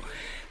 So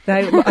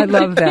I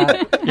love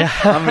that. Yeah,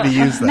 I'm going to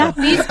use that. Not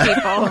these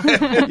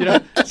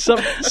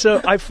people.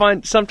 So I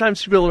find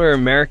sometimes people are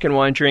American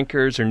wine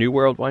drinkers or New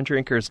World wine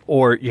drinkers,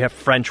 or you have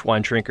French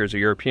wine drinkers or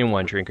European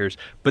wine drinkers,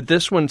 but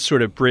this one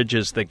sort of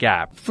bridges the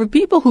gap. For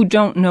people who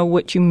don't know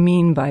what you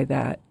mean by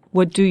that,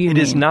 what do you mean?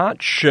 It is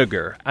not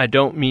sugar. I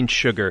don't mean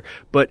sugar.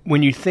 But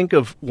when you think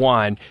of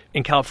wine,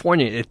 in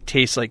California, it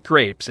tastes like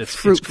grapes. It's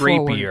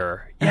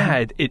grapier.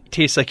 Yeah, it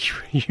tastes like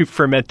you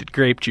fermented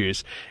grape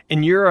juice.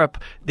 In Europe,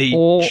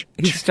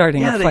 he's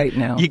starting a fight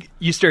now.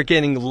 You start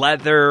getting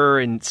leather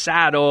and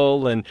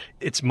saddle, and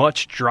it's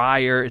much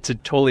drier. It's a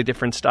totally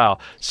different style.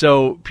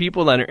 So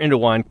people that are into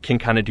wine can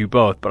kind of do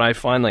both. But I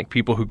find like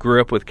people who grew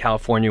up with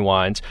California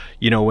wines,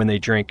 when they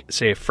drink,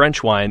 say, a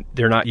French wine,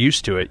 they're not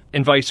used to it.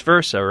 And vice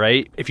versa,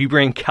 right? If you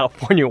bring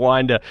California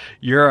wine to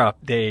Europe,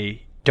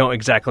 they don't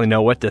exactly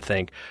know what to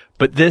think.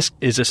 But this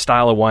is a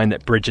style of wine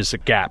that bridges a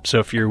gap. So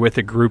if you're with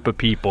a group of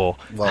people,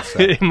 well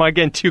said. Am I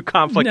getting too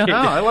complicated? No,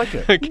 I like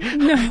it. Kick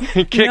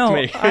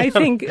me. I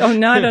think,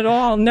 not at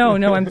all. No,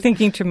 I'm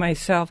thinking to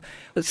myself,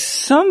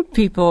 some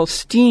people,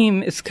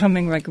 steam is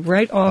coming like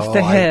right off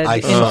the head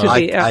into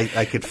the air.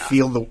 I could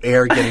feel the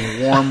air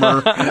getting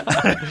warmer.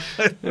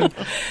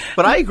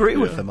 But I agree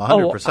with them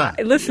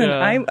 100%. Listen,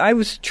 I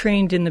was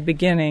trained in the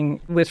beginning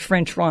with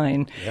French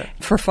wine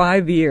for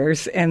 5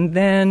 years, and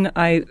then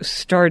I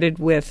started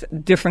with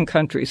different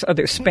countries,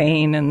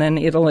 Spain and then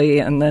Italy,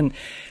 and then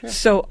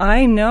so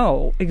I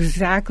know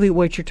exactly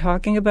what you're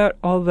talking about,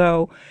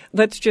 although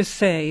let's just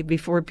say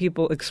before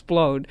people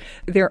explode,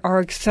 there are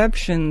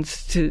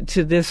exceptions to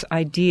this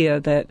idea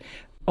that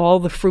all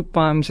the fruit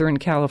bombs are in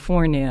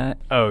California.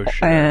 Oh,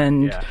 sure.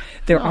 And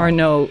there are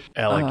no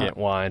elegant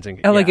wines in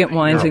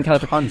California.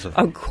 Tons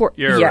of course.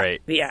 You're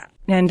right. Yeah.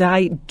 And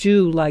I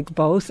do like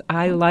both.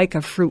 I like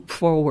a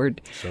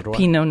fruit-forward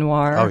Pinot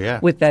Noir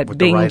with that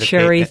Bing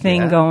cherry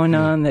thing going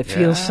on that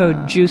feels so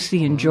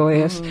juicy and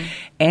joyous.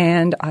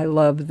 And I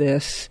love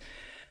this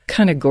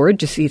kind of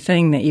gorgeous-y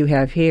thing that you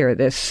have here,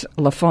 this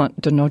La Font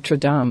de Notre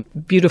Dame,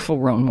 beautiful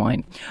Rhone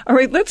wine. All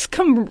right, let's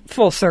come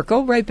full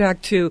circle right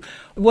back to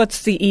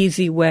what's the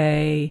easy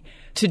way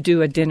to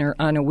do a dinner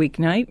on a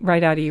weeknight,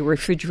 right out of your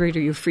refrigerator,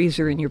 your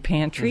freezer, and your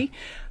pantry.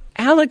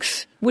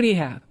 Alex, what do you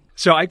have?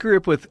 So I grew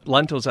up with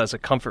lentils as a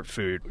comfort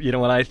food.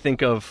 When I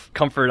think of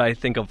comfort, I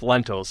think of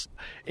lentils.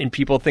 And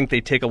people think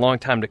they take a long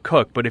time to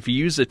cook. But if you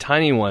use the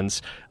tiny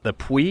ones, the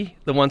Puy,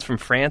 the ones from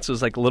France,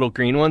 those like little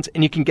green ones,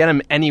 and you can get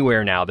them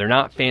anywhere now. They're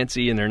not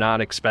fancy and they're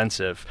not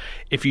expensive.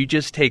 If you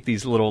just take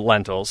these little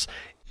lentils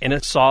in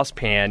a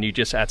saucepan, you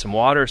just add some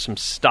water, some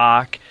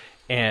stock,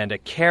 and a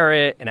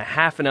carrot, and a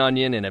half an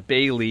onion, and a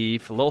bay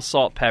leaf, a little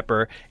salt,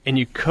 pepper, and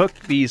you cook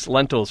these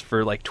lentils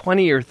for like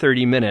 20 or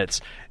 30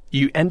 minutes.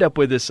 You end up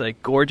with this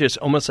like gorgeous,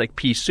 almost like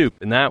pea soup,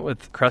 and that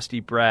with crusty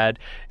bread.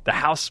 The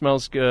house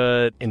smells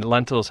good, and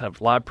lentils have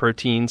a lot of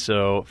protein,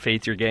 so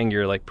Faith, you're getting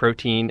your like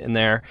protein in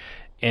there,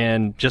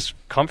 and just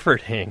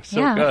comforting. So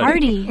good.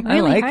 Hearty. Really I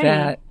like hearty.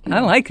 that. I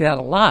like that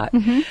a lot.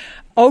 Mm-hmm.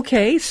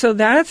 Okay, so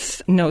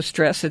that's no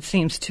stress, it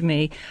seems to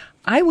me.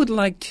 I would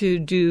like to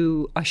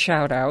do a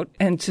shout out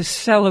and to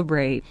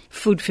celebrate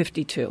Food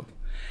 52.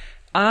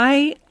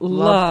 I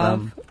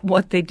love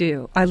what they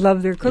do. I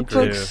love their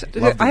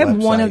cookbooks. I have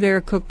one of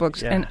their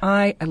cookbooks, and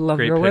I love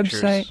Great their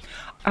pictures. website.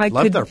 I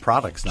Love could their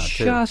products now,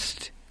 too.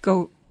 just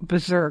go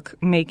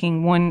berserk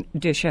making one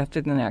dish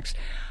after the next.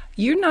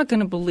 You're not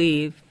going to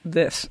believe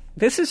this.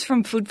 This is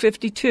from Food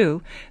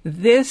 52.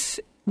 This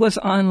was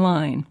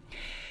online.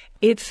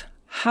 It's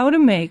how to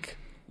make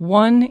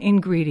one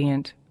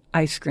ingredient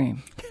ice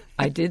cream.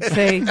 I did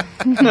say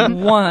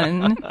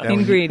one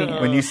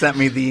ingredient. When you sent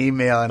me the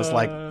email, and it's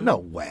like, no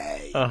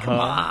way. Come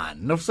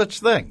on. No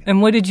such thing.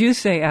 And what did you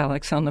say,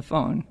 Alex, on the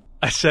phone?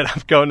 I said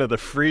I'm going to the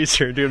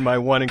freezer doing my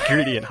one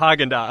ingredient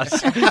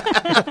Haagen-Dazs.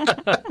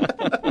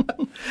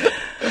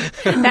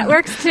 That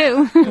works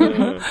too.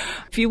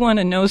 If you want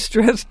a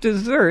no-stress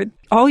dessert,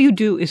 all you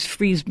do is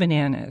freeze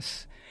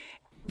bananas.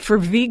 For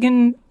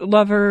vegan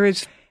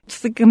lovers,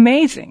 it's like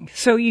amazing.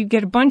 So you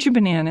get a bunch of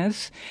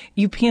bananas,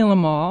 you peel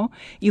them all,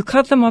 you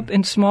cut them up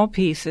in small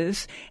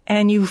pieces,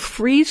 and you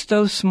freeze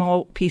those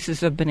small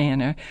pieces of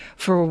banana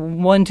for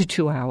 1 to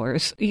 2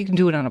 hours. You can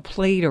do it on a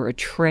plate or a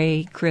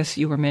tray, Chris,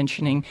 you were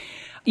mentioning.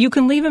 You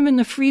can leave them in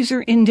the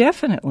freezer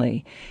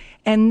indefinitely.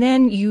 And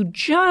then you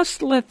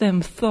just let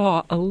them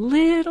thaw a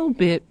little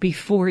bit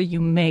before you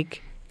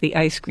make the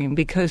ice cream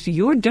because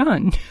you're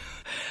done.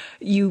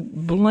 You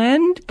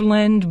blend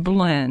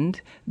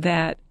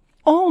that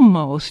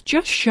almost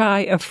just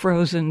shy of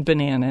frozen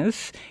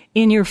bananas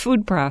in your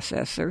food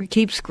processor.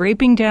 Keep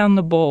scraping down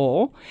the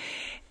bowl,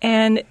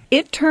 and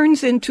it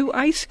turns into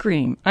ice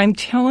cream. I'm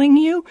telling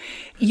you,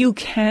 you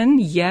can,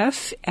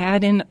 yes,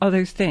 add in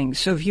other things.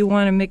 So if you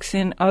want to mix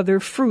in other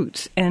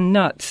fruits and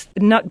nuts,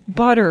 nut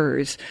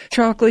butters,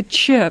 chocolate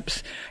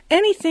chips,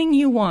 anything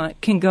you want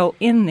can go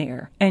in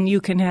there, and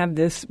you can have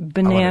this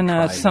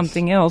banana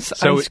something else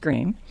ice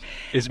cream.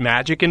 Is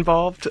magic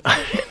involved?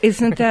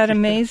 Isn't that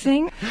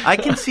amazing? I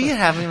can see it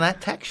having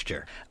that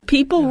texture.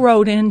 People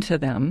wrote into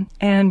them,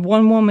 and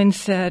one woman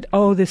said,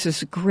 oh, this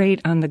is great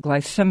on the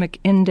glycemic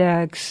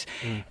index.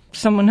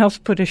 Someone else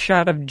put a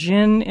shot of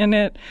gin in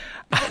it.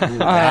 Ooh,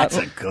 that's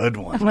a good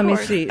one. Let me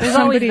see. There's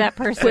always that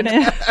person.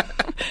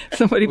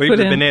 Somebody Leave put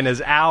the in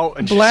bananas out.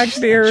 And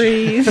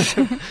blackberries.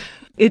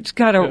 It's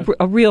got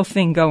a real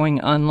thing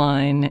going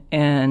online,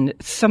 and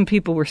some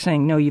people were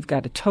saying, no, you've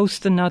got to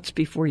toast the nuts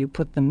before you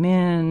put them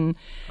in.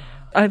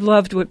 I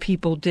loved what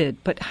people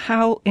did, but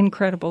how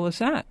incredible is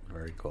that?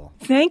 Very cool.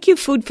 Thank you,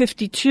 Food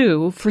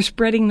 52, for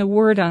spreading the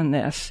word on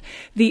this.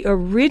 The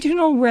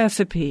original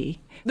recipe,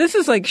 this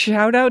is like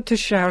shout out to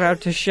shout out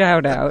to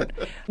shout out.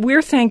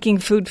 We're thanking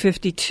Food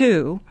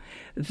 52.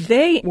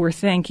 They were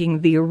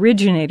thanking the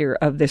originator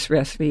of this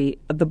recipe,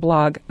 the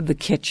blog The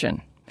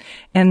Kitchen.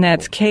 And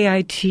that's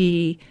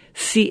KITCHN.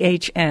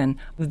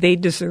 They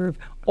deserve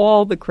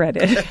all the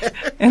credit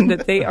and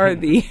that they are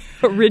the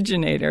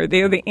originator.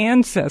 They are the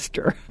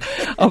ancestor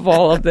of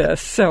all of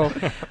this. So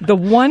the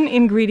one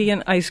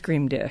ingredient ice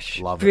cream dish.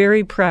 Love it.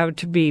 Very proud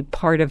to be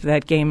part of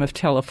that game of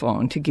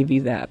telephone to give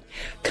you that.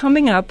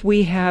 Coming up,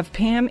 we have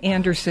Pam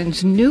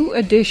Anderson's new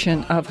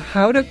edition of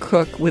How to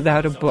Cook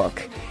Without a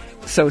Book.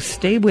 So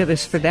stay with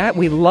us for that.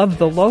 We love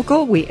the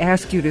local. We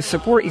ask you to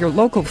support your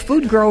local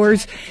food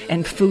growers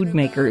and food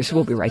makers.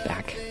 We'll be right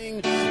back.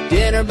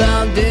 Dinner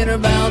bell,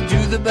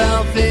 do the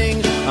bell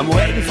thing. I'm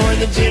waiting for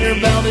the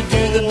dinner bell to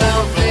do the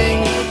bell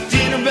thing.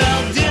 Dinner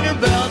bell,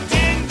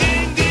 ding,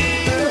 ding,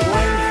 ding.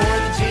 Waiting for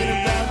the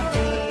dinner bell to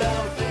do the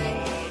bell thing.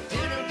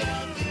 Dinner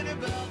bell,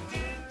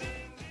 ding, ding.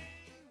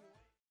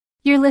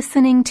 You're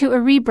listening to a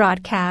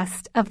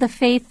rebroadcast of the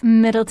Faith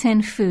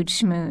Middleton Food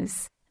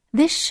Schmooze.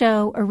 This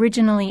show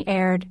originally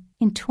aired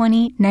in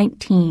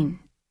 2019.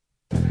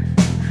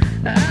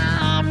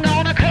 I'm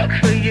gonna cook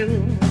for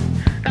you,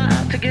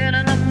 got to get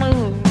in the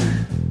mood.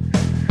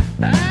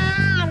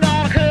 I'm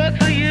gonna cook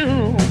for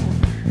you,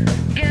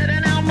 get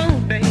in our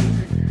mood, baby.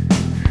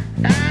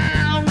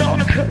 I'm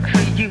gonna cook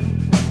for you,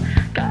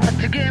 got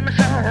to give me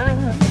some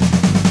room.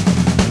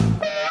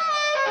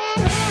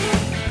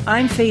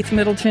 I'm Faith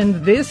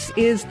Middleton. This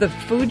is the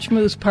Food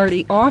Schmooze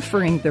Party,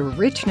 offering the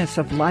richness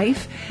of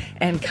life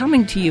and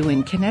coming to you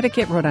in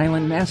Connecticut, Rhode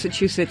Island,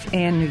 Massachusetts,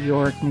 and New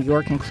York. New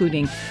York,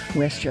 including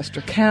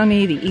Westchester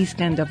County, the East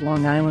End of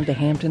Long Island, the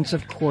Hamptons,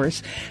 of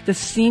course. The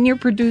senior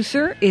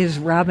producer is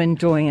Robin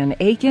Doyen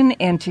Aiken,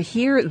 and to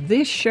hear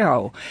this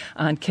show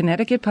on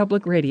Connecticut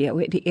Public Radio,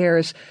 it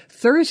airs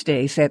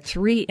Thursdays at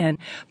 3 and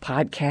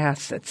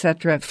podcasts,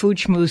 etc., at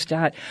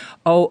foodschmooze.org.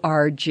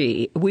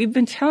 We've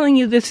been telling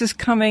you this is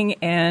coming,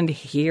 and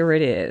here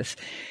it is.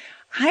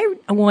 I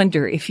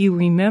wonder if you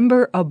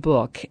remember a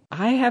book.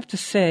 I have to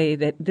say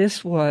that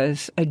this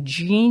was a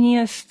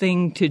genius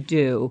thing to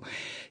do,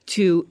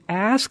 to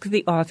ask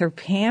the author,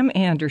 Pam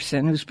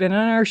Anderson, who's been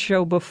on our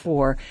show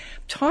before,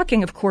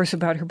 talking, of course,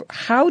 about her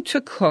How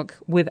to Cook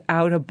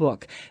Without a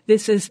Book.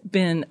 This has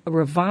been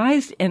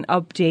revised and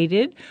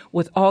updated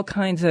with all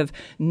kinds of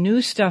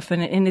new stuff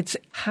in it, and it's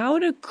how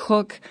to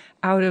cook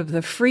out of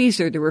the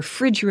freezer, the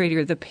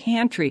refrigerator, the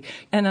pantry,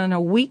 and on a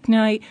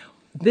weeknight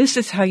This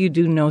is how you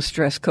do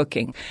no-stress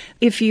cooking.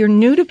 If you're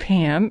new to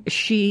Pam,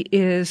 she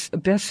is a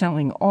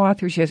best-selling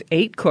author. She has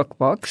 8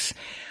 cookbooks.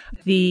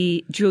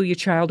 The Julia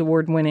Child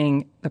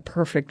Award-winning The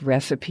Perfect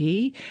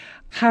Recipe.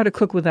 How to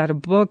Cook Without a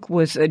Book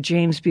was a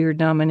James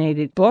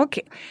Beard-nominated book.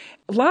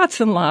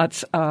 Lots and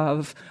lots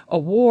of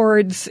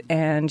awards,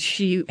 and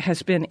she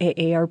has been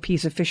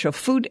AARP's official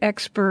food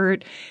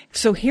expert.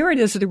 So here it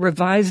is, the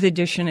revised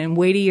edition, and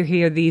wait till you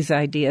hear these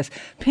ideas.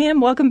 Pam,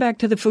 welcome back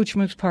to the Food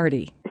Schmooze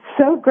Party.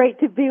 So great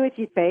to be with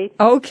you, Faith.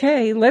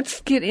 Okay,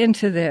 let's get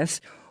into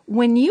this.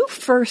 When you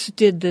first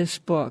did this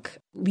book,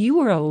 you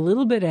were a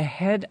little bit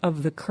ahead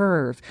of the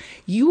curve.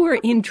 You were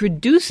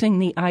introducing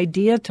the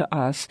idea to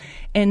us,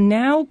 and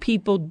now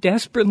people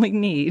desperately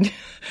need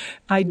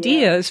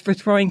ideas for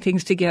throwing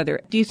things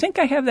together. Do you think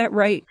I have that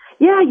right?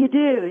 Yeah, you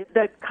do.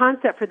 The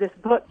concept for this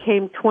book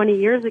came 20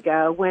 years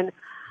ago when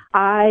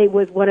I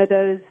was one of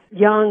those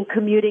young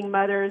commuting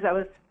mothers. I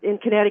was in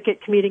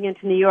Connecticut commuting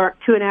into New York,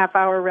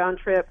 2.5-hour round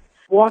trip,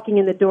 walking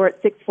in the door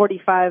at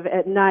 6:45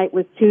 at night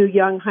with 2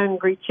 young,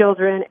 hungry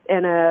children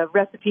and a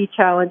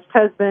recipe-challenged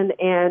husband.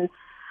 And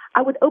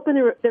I would open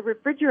the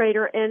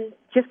refrigerator and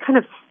just kind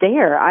of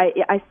stare.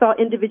 I saw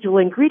individual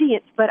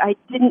ingredients, but I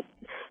didn't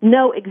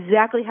know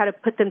exactly how to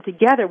put them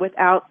together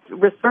without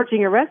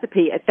researching a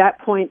recipe. At that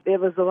point,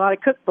 it was a lot of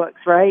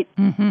cookbooks, right?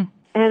 Mm-hmm.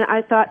 And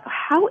I thought,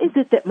 how is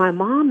it that my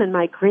mom and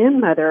my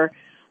grandmother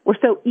were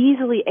so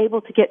easily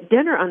able to get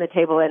dinner on the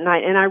table at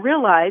night? And I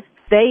realized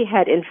they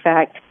had, in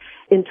fact,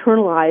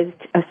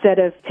 internalized a set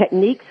of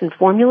techniques and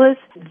formulas.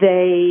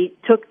 They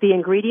took the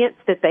ingredients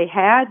that they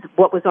had,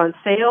 what was on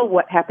sale,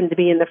 what happened to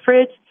be in the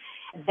fridge.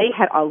 They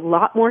had a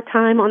lot more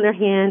time on their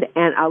hand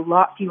and a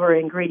lot fewer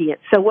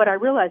ingredients. So what I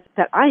realized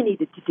that I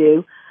needed to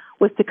do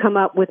was to come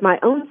up with my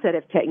own set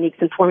of techniques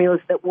and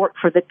formulas that worked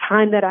for the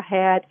time that I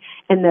had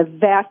and the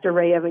vast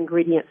array of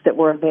ingredients that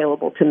were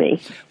available to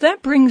me.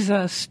 That brings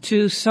us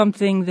to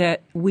something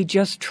that we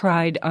just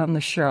tried on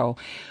the show.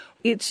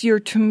 It's your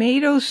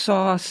tomato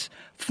sauce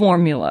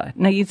formula.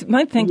 Now, you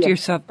might think to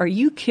yourself, are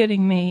you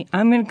kidding me?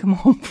 I'm going to come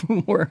home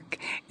from work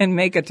and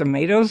make a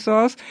tomato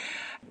sauce?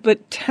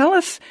 But tell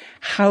us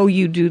how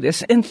you do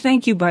this. And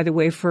thank you, by the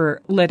way,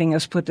 for letting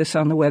us put this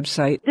on the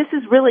website. This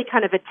is really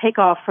kind of a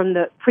takeoff from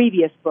the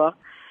previous book.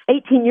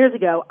 18 years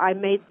ago, I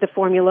made the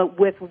formula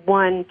with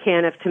 1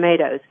 can of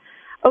tomatoes.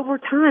 Over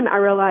time, I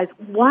realized,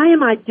 why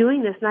am I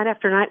doing this night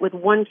after night with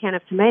 1 can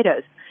of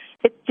tomatoes?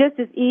 It's just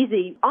as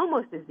easy,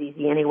 almost as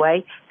easy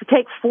anyway, to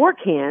take 4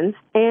 cans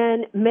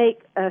and make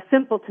a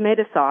simple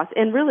tomato sauce.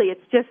 And really,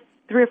 it's just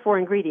 3 or 4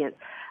 ingredients.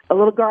 A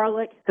little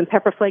garlic, some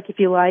pepper flake if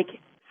you like,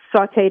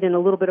 sauteed in a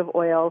little bit of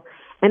oil.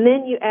 And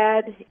then you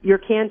add your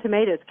canned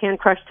tomatoes, canned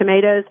crushed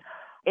tomatoes.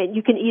 And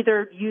you can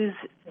either use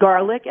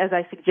garlic, as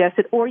I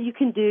suggested, or you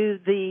can do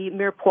the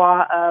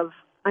mirepoix of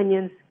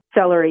onions,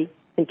 celery,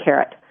 and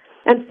carrot.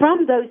 And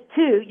from those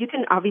 2, you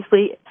can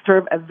obviously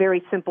serve a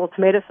very simple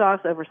tomato sauce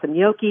over some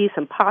gnocchi,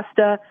 some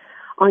pasta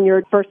on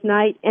your first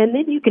night. And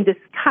then you can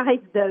disguise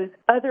those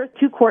other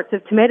 2 quarts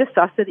of tomato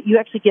sauce so that you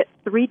actually get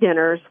 3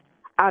 dinners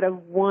out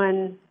of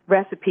 1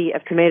 recipe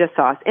of tomato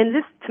sauce. And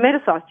this tomato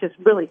sauce is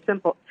just really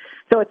simple.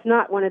 So it's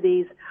not one of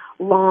these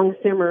long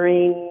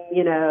simmering,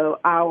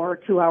 hour,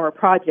 2-hour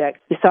projects.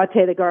 You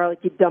saute the garlic,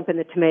 you dump in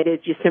the tomatoes,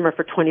 you simmer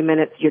for 20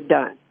 minutes, you're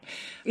done.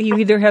 You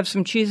either have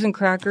some cheese and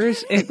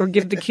crackers or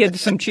give the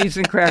kids some cheese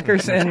and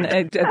crackers,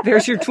 and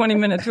there's your 20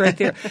 minutes right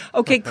there.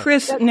 Okay,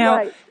 Chris, That's now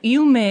right.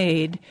 You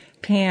made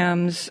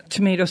Pam's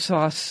tomato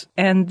sauce,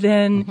 and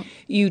then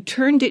you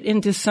turned it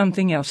into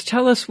something else.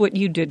 Tell us what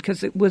you did,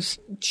 because it was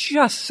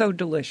just so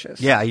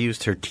delicious. Yeah, I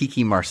used her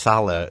tiki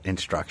marsala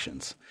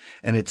instructions.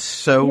 And it's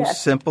so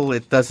simple,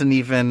 it doesn't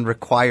even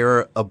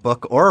require a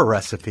book or a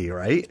recipe,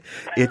 right?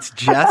 It's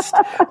just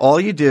all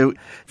you do.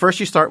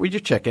 First, you start with your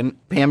chicken.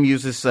 Pam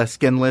uses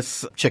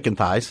skinless chicken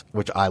thighs,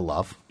 which I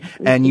love.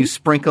 And you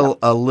sprinkle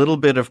a little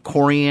bit of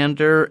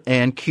coriander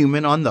and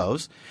cumin on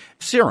those.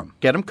 Sear them.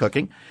 Get them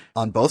cooking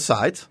on both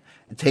sides.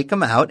 Take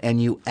them out,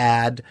 and you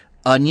add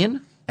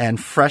onion and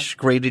fresh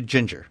grated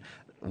ginger.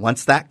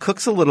 Once that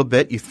cooks a little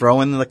bit, you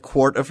throw in the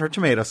quart of her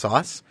tomato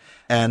sauce.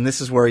 And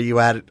this is where you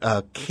add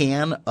a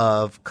can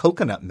of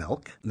coconut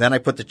milk. Then I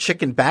put the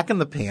chicken back in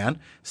the pan,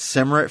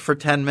 simmer it for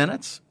 10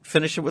 minutes,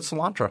 finish it with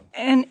cilantro.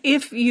 And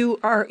if you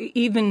are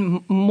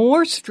even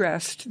more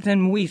stressed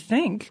than we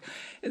think,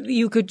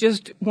 you could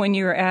just, when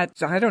you're at,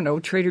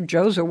 Trader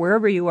Joe's or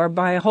wherever you are,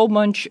 buy a whole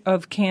bunch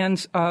of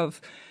cans of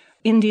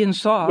Indian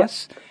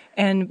sauce.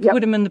 And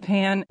put them in the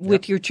pan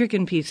with your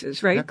chicken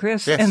pieces, right,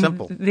 Chris? Yeah, and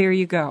simple. There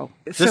you go.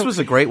 This was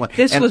a great one.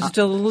 This was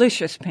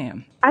delicious,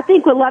 Pam. I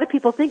think what a lot of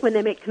people think when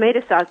they make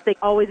tomato sauce, they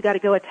always got to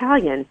go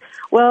Italian.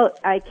 Well,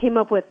 I came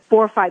up with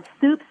 4 or 5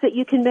 soups that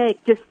you can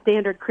make, just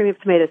standard cream of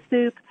tomato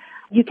soup.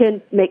 You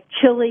can make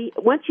chili.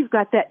 Once you've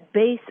got that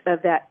base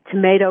of that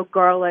tomato,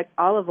 garlic,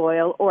 olive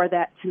oil, or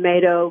that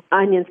tomato,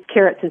 onions,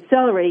 carrots, and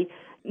celery,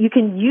 you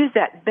can use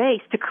that base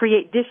to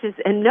create dishes,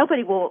 and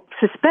nobody will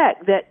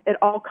suspect that it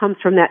all comes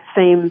from that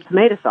same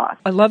tomato sauce.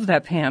 I love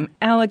that, Pam.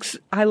 Alex,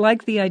 I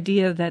like the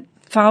idea that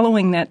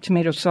following that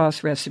tomato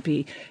sauce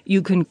recipe,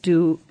 you can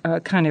do a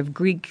kind of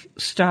Greek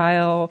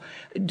style,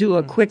 do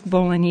a quick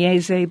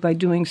bolognese by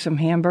doing some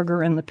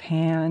hamburger in the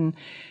pan,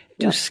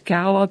 do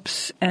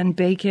scallops and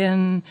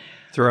bacon,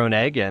 throw an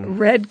egg in.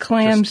 Red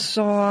clam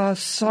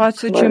sauce,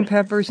 sausage and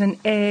peppers and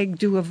egg,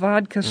 do a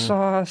vodka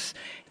sauce,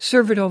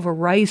 serve it over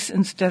rice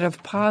instead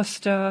of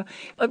pasta.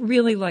 I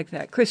really like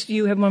that. Chris, do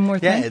you have one more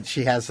thing? Yeah,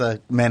 she has a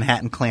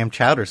Manhattan clam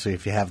chowder, so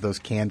if you have those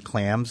canned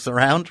clams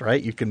around,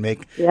 right, you can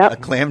make a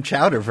clam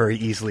chowder very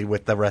easily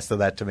with the rest of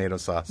that tomato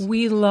sauce.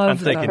 We love I'm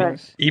thinking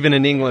those. even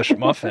an English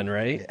muffin,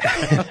 right?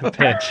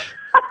 Pinch.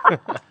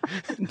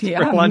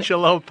 Yeah,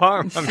 Lunchalo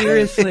parm.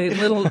 Seriously,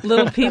 little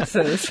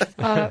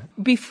pizzas.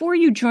 Before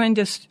you joined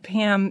us,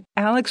 Pam,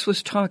 Alex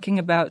was talking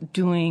about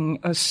doing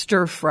a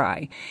stir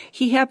fry.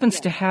 He happens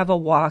to have a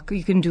wok.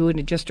 You can do it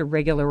in just a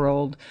regular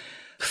old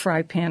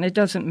fry pan. It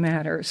doesn't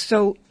matter.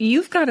 So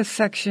you've got a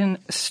section,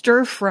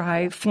 stir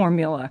fry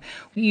formula.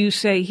 You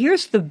say,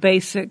 here's the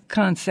basic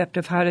concept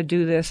of how to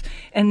do this,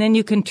 and then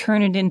you can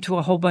turn it into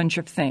a whole bunch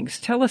of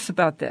things. Tell us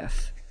about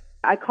this.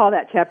 I call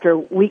that chapter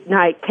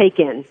Weeknight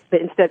Take-In, but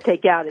instead of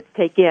take-out, it's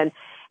take-in.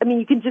 I mean,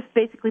 you can just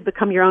basically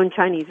become your own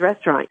Chinese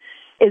restaurant.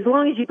 As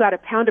long as you've got a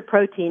pound of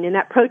protein, and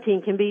that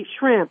protein can be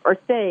shrimp or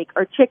steak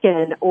or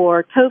chicken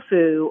or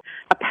tofu,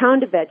 a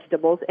pound of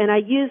vegetables, and I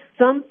use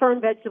some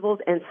firm vegetables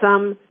and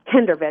some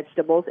tender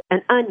vegetables,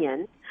 an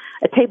onion,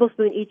 a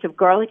tablespoon each of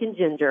garlic and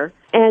ginger,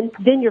 and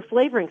then your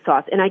flavoring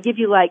sauce. And I give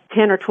you like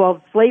 10 or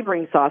 12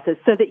 flavoring sauces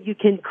so that you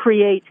can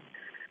create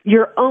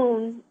your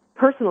own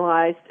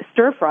personalized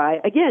stir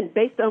fry, again,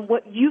 based on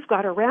what you've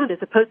got around as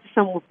opposed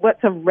to what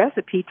some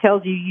recipe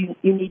tells you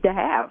need to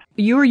have.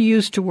 You're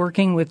used to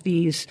working with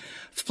these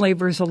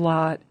flavors a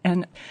lot.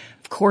 And,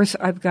 of course,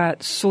 I've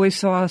got soy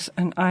sauce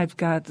and I've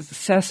got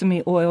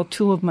sesame oil,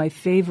 two of my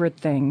favorite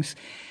things.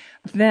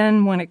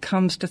 Then when it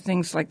comes to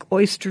things like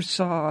oyster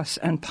sauce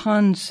and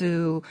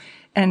ponzu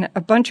and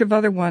a bunch of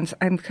other ones,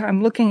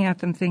 I'm looking at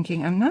them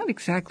thinking, I'm not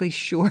exactly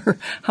sure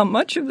how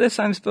much of this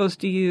I'm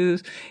supposed to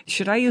use.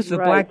 Should I use the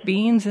black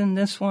beans in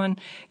this one?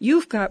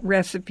 You've got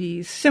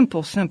recipes,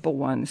 simple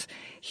ones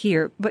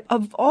here. But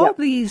of all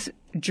these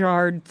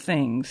jarred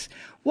things,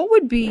 what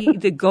would be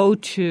the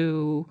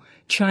go-to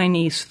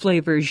Chinese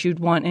flavors you'd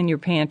want in your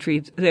pantry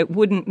that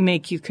wouldn't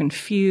make you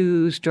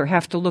confused or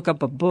have to look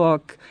up a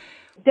book?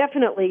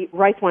 Definitely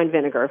rice wine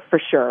vinegar, for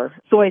sure.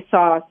 Soy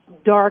sauce,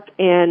 dark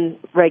and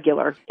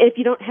regular. If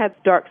you don't have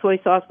dark soy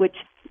sauce, which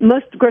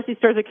most grocery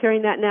stores are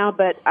carrying that now,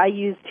 but I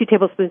use 2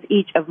 tablespoons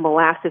each of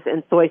molasses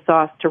and soy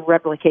sauce to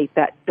replicate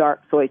that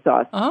dark soy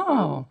sauce.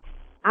 Oh.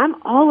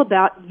 I'm all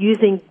about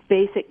using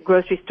basic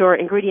grocery store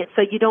ingredients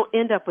so you don't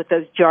end up with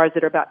those jars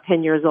that are about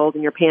 10 years old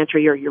in your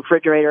pantry or your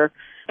refrigerator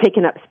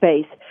taking up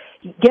space.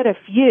 Get a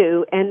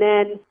few, and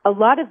then a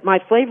lot of my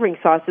flavoring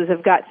sauces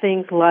have got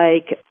things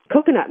like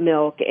coconut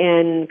milk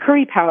and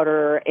curry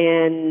powder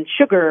and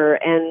sugar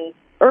and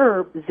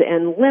herbs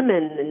and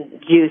lemon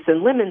juice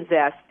and lemon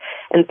zest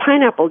and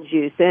pineapple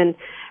juice.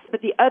 But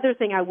the other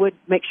thing I would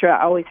make sure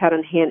I always had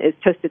on hand is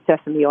toasted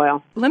sesame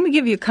oil. Let me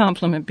give you a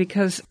compliment,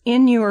 because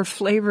in your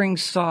flavoring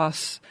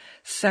sauce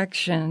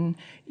section,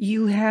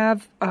 you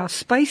have a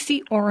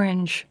spicy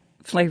orange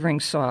flavoring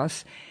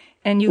sauce,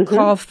 and you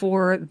call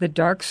for the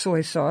dark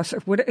soy sauce.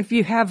 If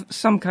you have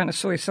some kind of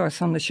soy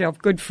sauce on the shelf,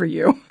 good for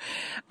you.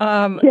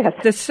 Yes.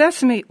 The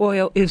sesame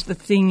oil is the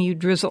thing you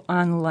drizzle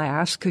on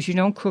last because you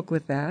don't cook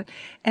with that.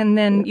 And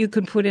then you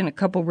can put in a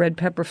couple red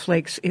pepper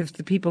flakes if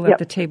the people at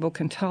the table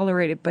can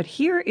tolerate it. But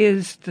here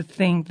is the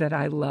thing that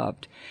I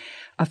loved.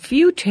 A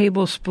few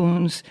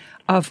tablespoons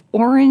of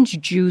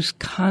orange juice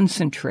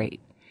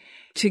concentrate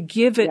to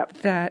give it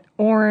that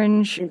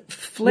orange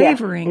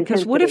flavoring.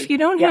 Because what if you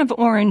don't have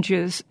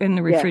oranges in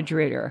the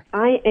refrigerator?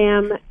 I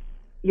am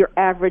your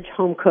average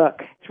home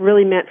cook. It's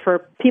really meant for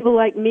people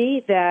like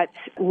me that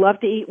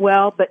love to eat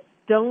well but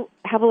don't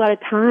have a lot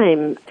of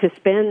time to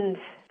spend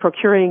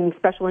procuring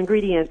special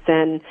ingredients.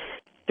 And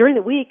during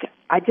the week,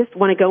 I just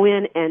want to go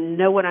in and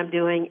know what I'm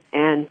doing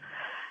and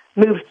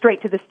move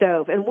straight to the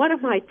stove. And one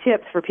of my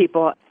tips for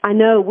people, I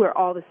know we're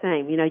all the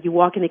same. You know, you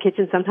walk in the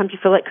kitchen, sometimes you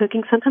feel like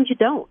cooking, sometimes you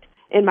don't.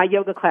 In my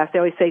yoga class, they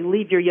always say,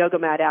 leave your yoga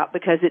mat out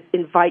because it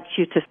invites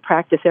you to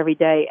practice every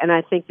day. And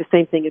I think the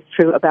same thing is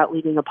true about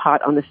leaving a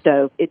pot on the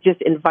stove. It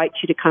just invites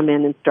you to come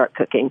in and start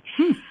cooking.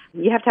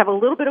 You have to have a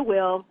little bit of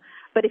will,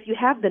 but if you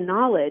have the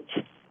knowledge,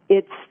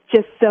 it's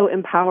just so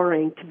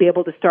empowering to be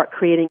able to start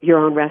creating your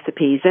own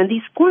recipes. And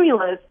these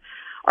formulas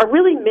are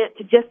really meant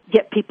to just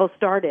get people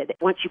started.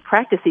 Once you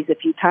practice these a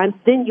few times,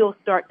 then you'll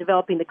start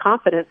developing the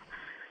confidence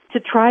to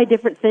try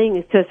different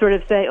things, to sort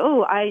of say,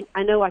 oh, I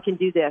know I can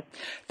do this.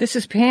 This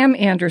is Pam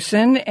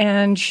Anderson,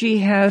 and she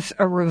has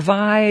a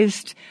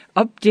revised,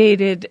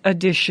 updated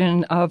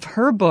edition of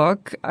her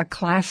book, a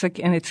classic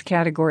in its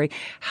category,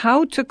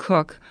 How to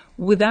Cook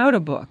Without a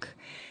Book,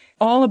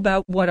 all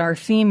about what our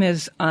theme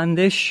is on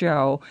this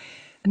show.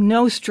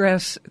 no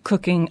stress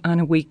cooking on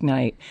a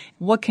weeknight.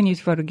 What can you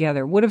throw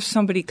together? What if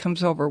somebody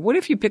comes over? What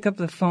if you pick up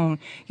the phone?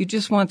 You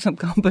just want some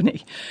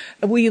company.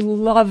 We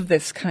love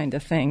this kind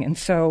of thing. And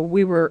so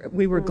we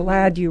were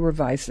glad you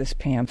revised this,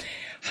 Pam.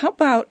 How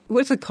about,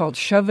 what's it called?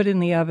 Shove it in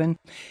the oven.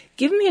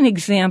 Give me an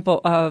example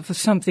of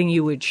something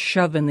you would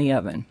shove in the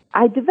oven.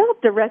 I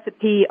developed a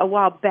recipe a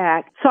while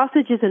back,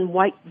 sausages and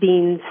white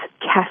beans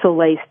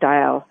cassoulet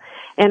style.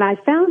 And I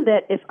found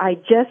that if I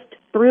just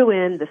threw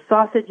in the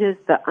sausages,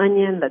 the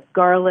onion, the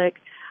garlic,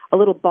 a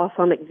little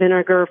balsamic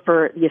vinegar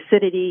for the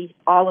acidity,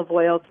 olive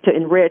oil to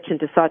enrich and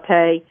to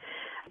saute,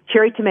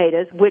 cherry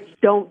tomatoes, which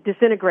don't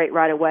disintegrate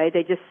right away.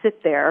 They just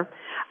sit there.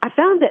 I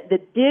found that the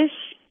dish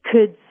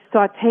could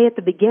saute at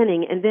the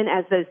beginning, and then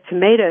as those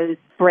tomatoes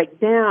break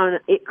down,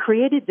 it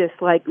created this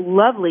like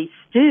lovely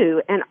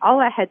stew, and all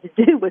I had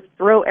to do was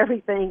throw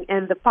everything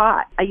in the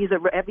pot. I use a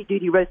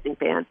heavy-duty roasting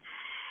pan.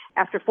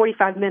 After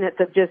 45 minutes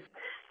of just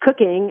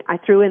cooking, I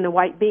threw in the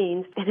white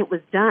beans, and it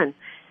was done.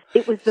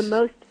 It was the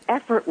most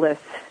effortless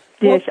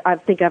dish I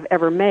think I've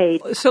ever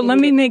made. So let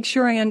me make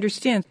sure I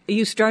understand.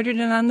 You started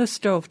it on the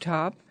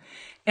stovetop,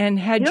 and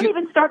you don't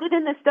even start it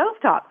in the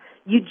stovetop.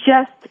 You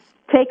just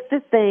take the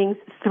things,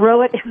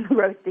 throw it in the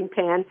roasting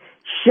pan,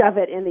 shove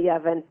it in the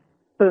oven,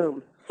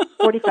 boom.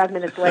 45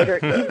 minutes later,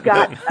 you've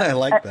got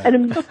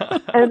an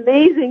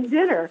amazing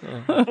dinner.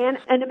 And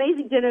an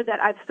amazing dinner that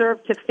I've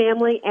served to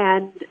family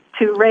and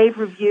to rave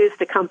reviews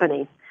to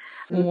company.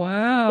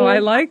 Wow, I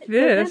like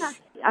this.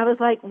 I was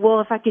like, well,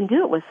 if I can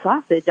do it with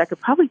sausage, I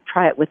could probably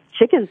try it with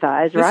chicken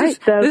thighs, right?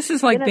 This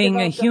is like being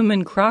a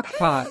human crock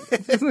pot.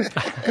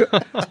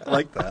 I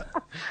like that.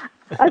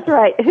 That's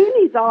right.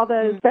 Who needs all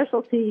those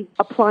specialty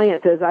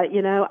appliances?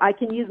 I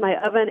can use my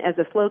oven as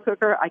a slow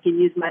cooker. I can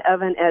use my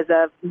oven as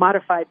a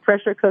modified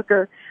pressure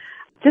cooker.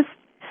 Just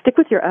stick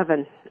with your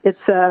oven. It's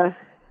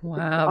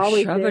wow,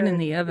 shove it in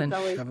the oven.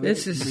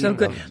 This is so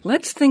good.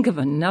 Let's think of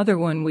another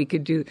one we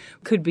could do.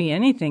 Could be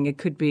anything. It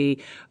could be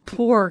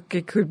pork.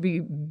 It could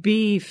be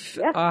beef.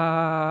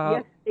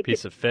 Yes.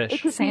 Piece of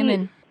fish.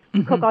 Salmon.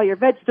 You cook all your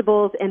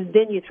vegetables, and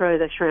then you throw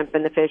the shrimp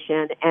and the fish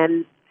in,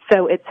 and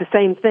so it's the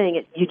same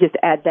thing. You just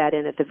add that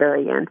in at the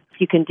very end.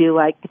 You can do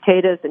like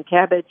potatoes and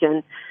cabbage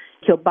and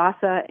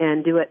kielbasa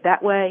and do it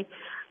that way.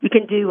 You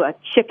can do a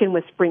chicken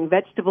with spring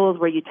vegetables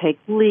where you take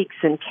leeks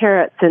and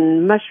carrots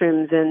and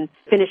mushrooms and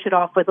finish it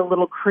off with a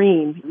little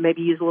cream.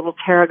 Maybe use a little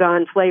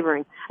tarragon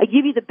flavoring. I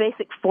give you the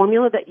basic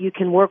formula that you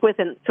can work with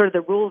and sort of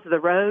the rules of the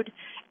road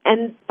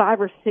and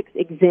 5 or 6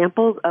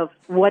 examples of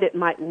what it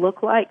might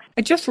look like.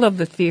 I just love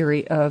the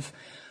theory of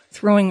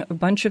throwing a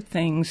bunch of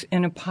things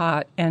in a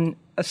pot and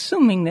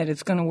assuming that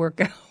it's going to work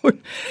out.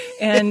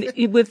 And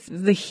with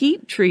the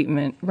heat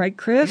treatment, right,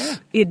 Chris?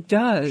 Yeah. It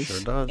does, sure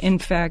does, in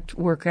fact,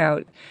 work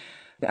out.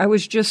 I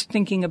was just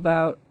thinking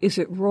about, is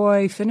it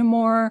Roy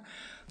Finnemore?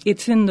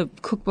 It's in the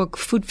cookbook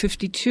Food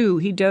 52.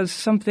 He does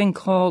something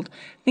called,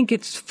 I think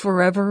it's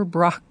Forever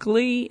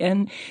Broccoli,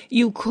 and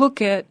you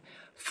cook it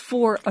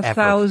for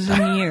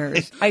 1,000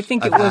 years. I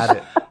think it was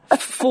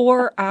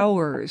 4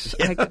 hours.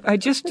 Yeah. I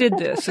just did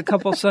this a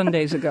couple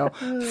Sundays ago.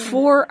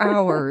 4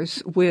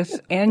 hours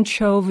with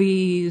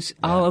anchovies,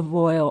 olive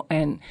oil,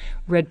 and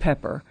red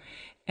pepper.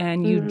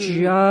 And you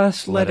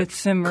just let it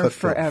simmer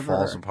forever. It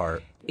falls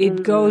apart.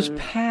 It goes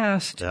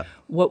past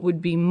what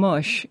would be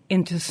mush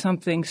into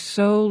something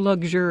so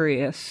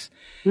luxurious.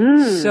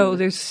 So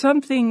there's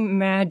something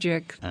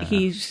magic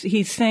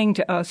he's saying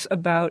to us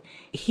about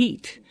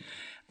heat.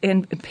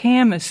 And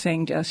Pam is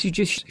saying to us, you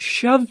just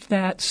shoved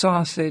that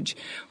sausage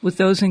with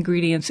those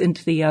ingredients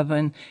into the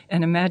oven,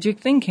 and a magic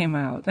thing came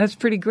out. That's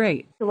pretty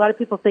great. A lot of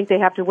people think they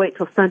have to wait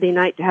till Sunday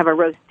night to have a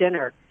roast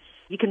dinner.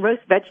 You can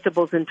roast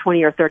vegetables in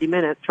 20 or 30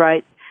 minutes,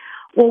 right?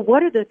 Well,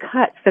 what are the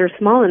cuts that are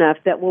small enough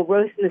that will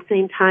roast in the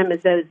same time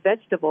as those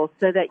vegetables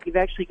so that you've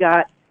actually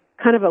got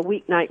kind of a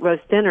weeknight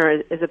roast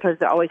dinner as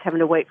opposed to always having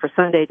to wait for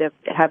Sunday to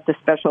have the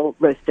special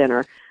roast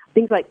dinner?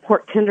 Things like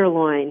pork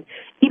tenderloin,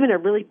 even a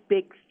really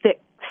big,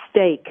 thick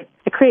steak.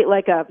 I create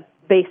like a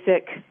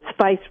basic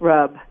spice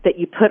rub that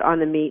you put on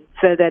the meat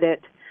so that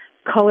it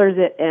colors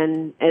it,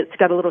 and it's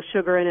got a little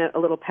sugar in it, a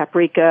little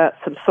paprika,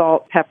 some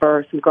salt,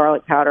 pepper, some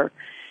garlic powder.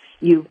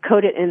 You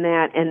coat it in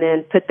that and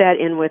then put that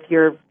in with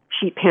your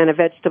sheet pan of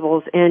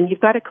vegetables, and you've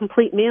got a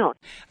complete meal.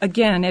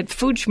 Again, at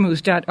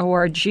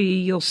foodschmooze.org,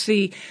 you'll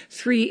see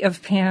 3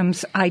 of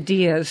Pam's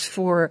ideas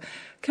for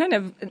kind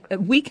of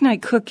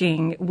weeknight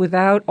cooking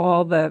without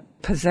all the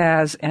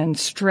pizzazz and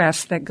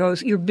stress that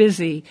goes. You're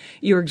busy,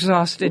 you're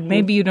exhausted,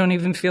 maybe you don't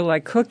even feel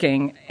like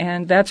cooking,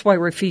 and that's why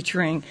we're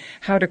featuring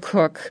How to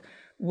Cook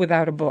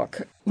Without a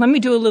Book. Let me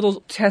do a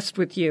little test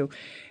with you.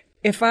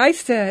 If I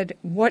said,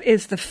 what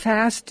is the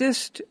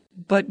fastest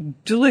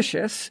but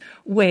delicious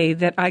way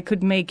that I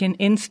could make an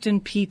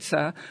instant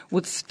pizza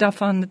with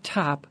stuff on the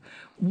top,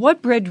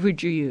 what bread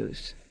would you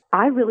use?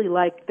 I really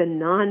like the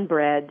naan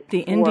bread. The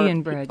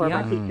Indian bread, for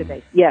yeah. my pizza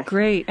base. Yes.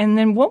 Great. And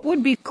then what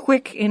would be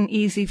quick and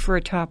easy for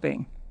a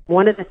topping?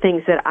 One of the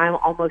things that I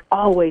almost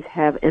always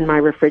have in my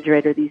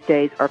refrigerator these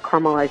days are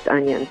caramelized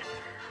onions.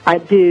 I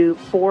do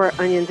 4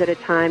 onions at a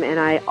time, and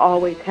I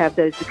always have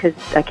those because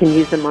I can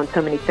use them on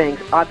so many things.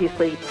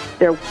 Obviously,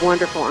 they're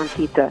wonderful on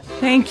pizza.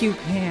 Thank you,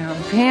 Pam.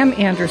 Pam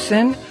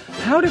Anderson,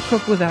 How to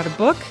Cook Without a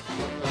Book.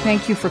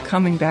 Thank you for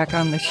coming back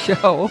on the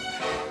show.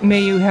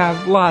 May you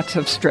have lots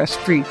of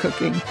stress-free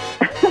cooking.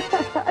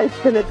 It's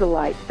been a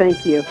delight.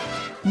 Thank you.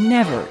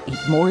 Never eat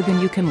more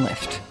than you can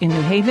lift. In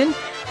New Haven,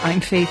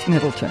 I'm Faith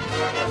Middleton.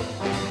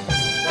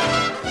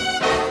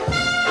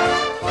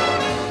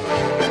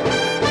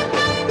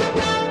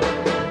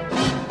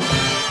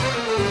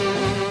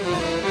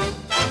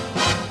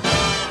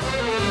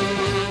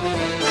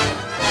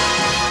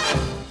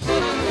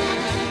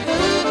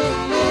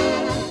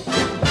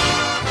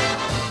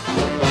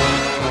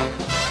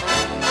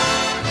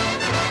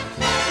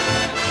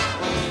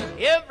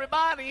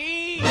 Everybody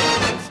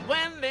eats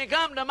when they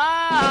come to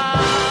my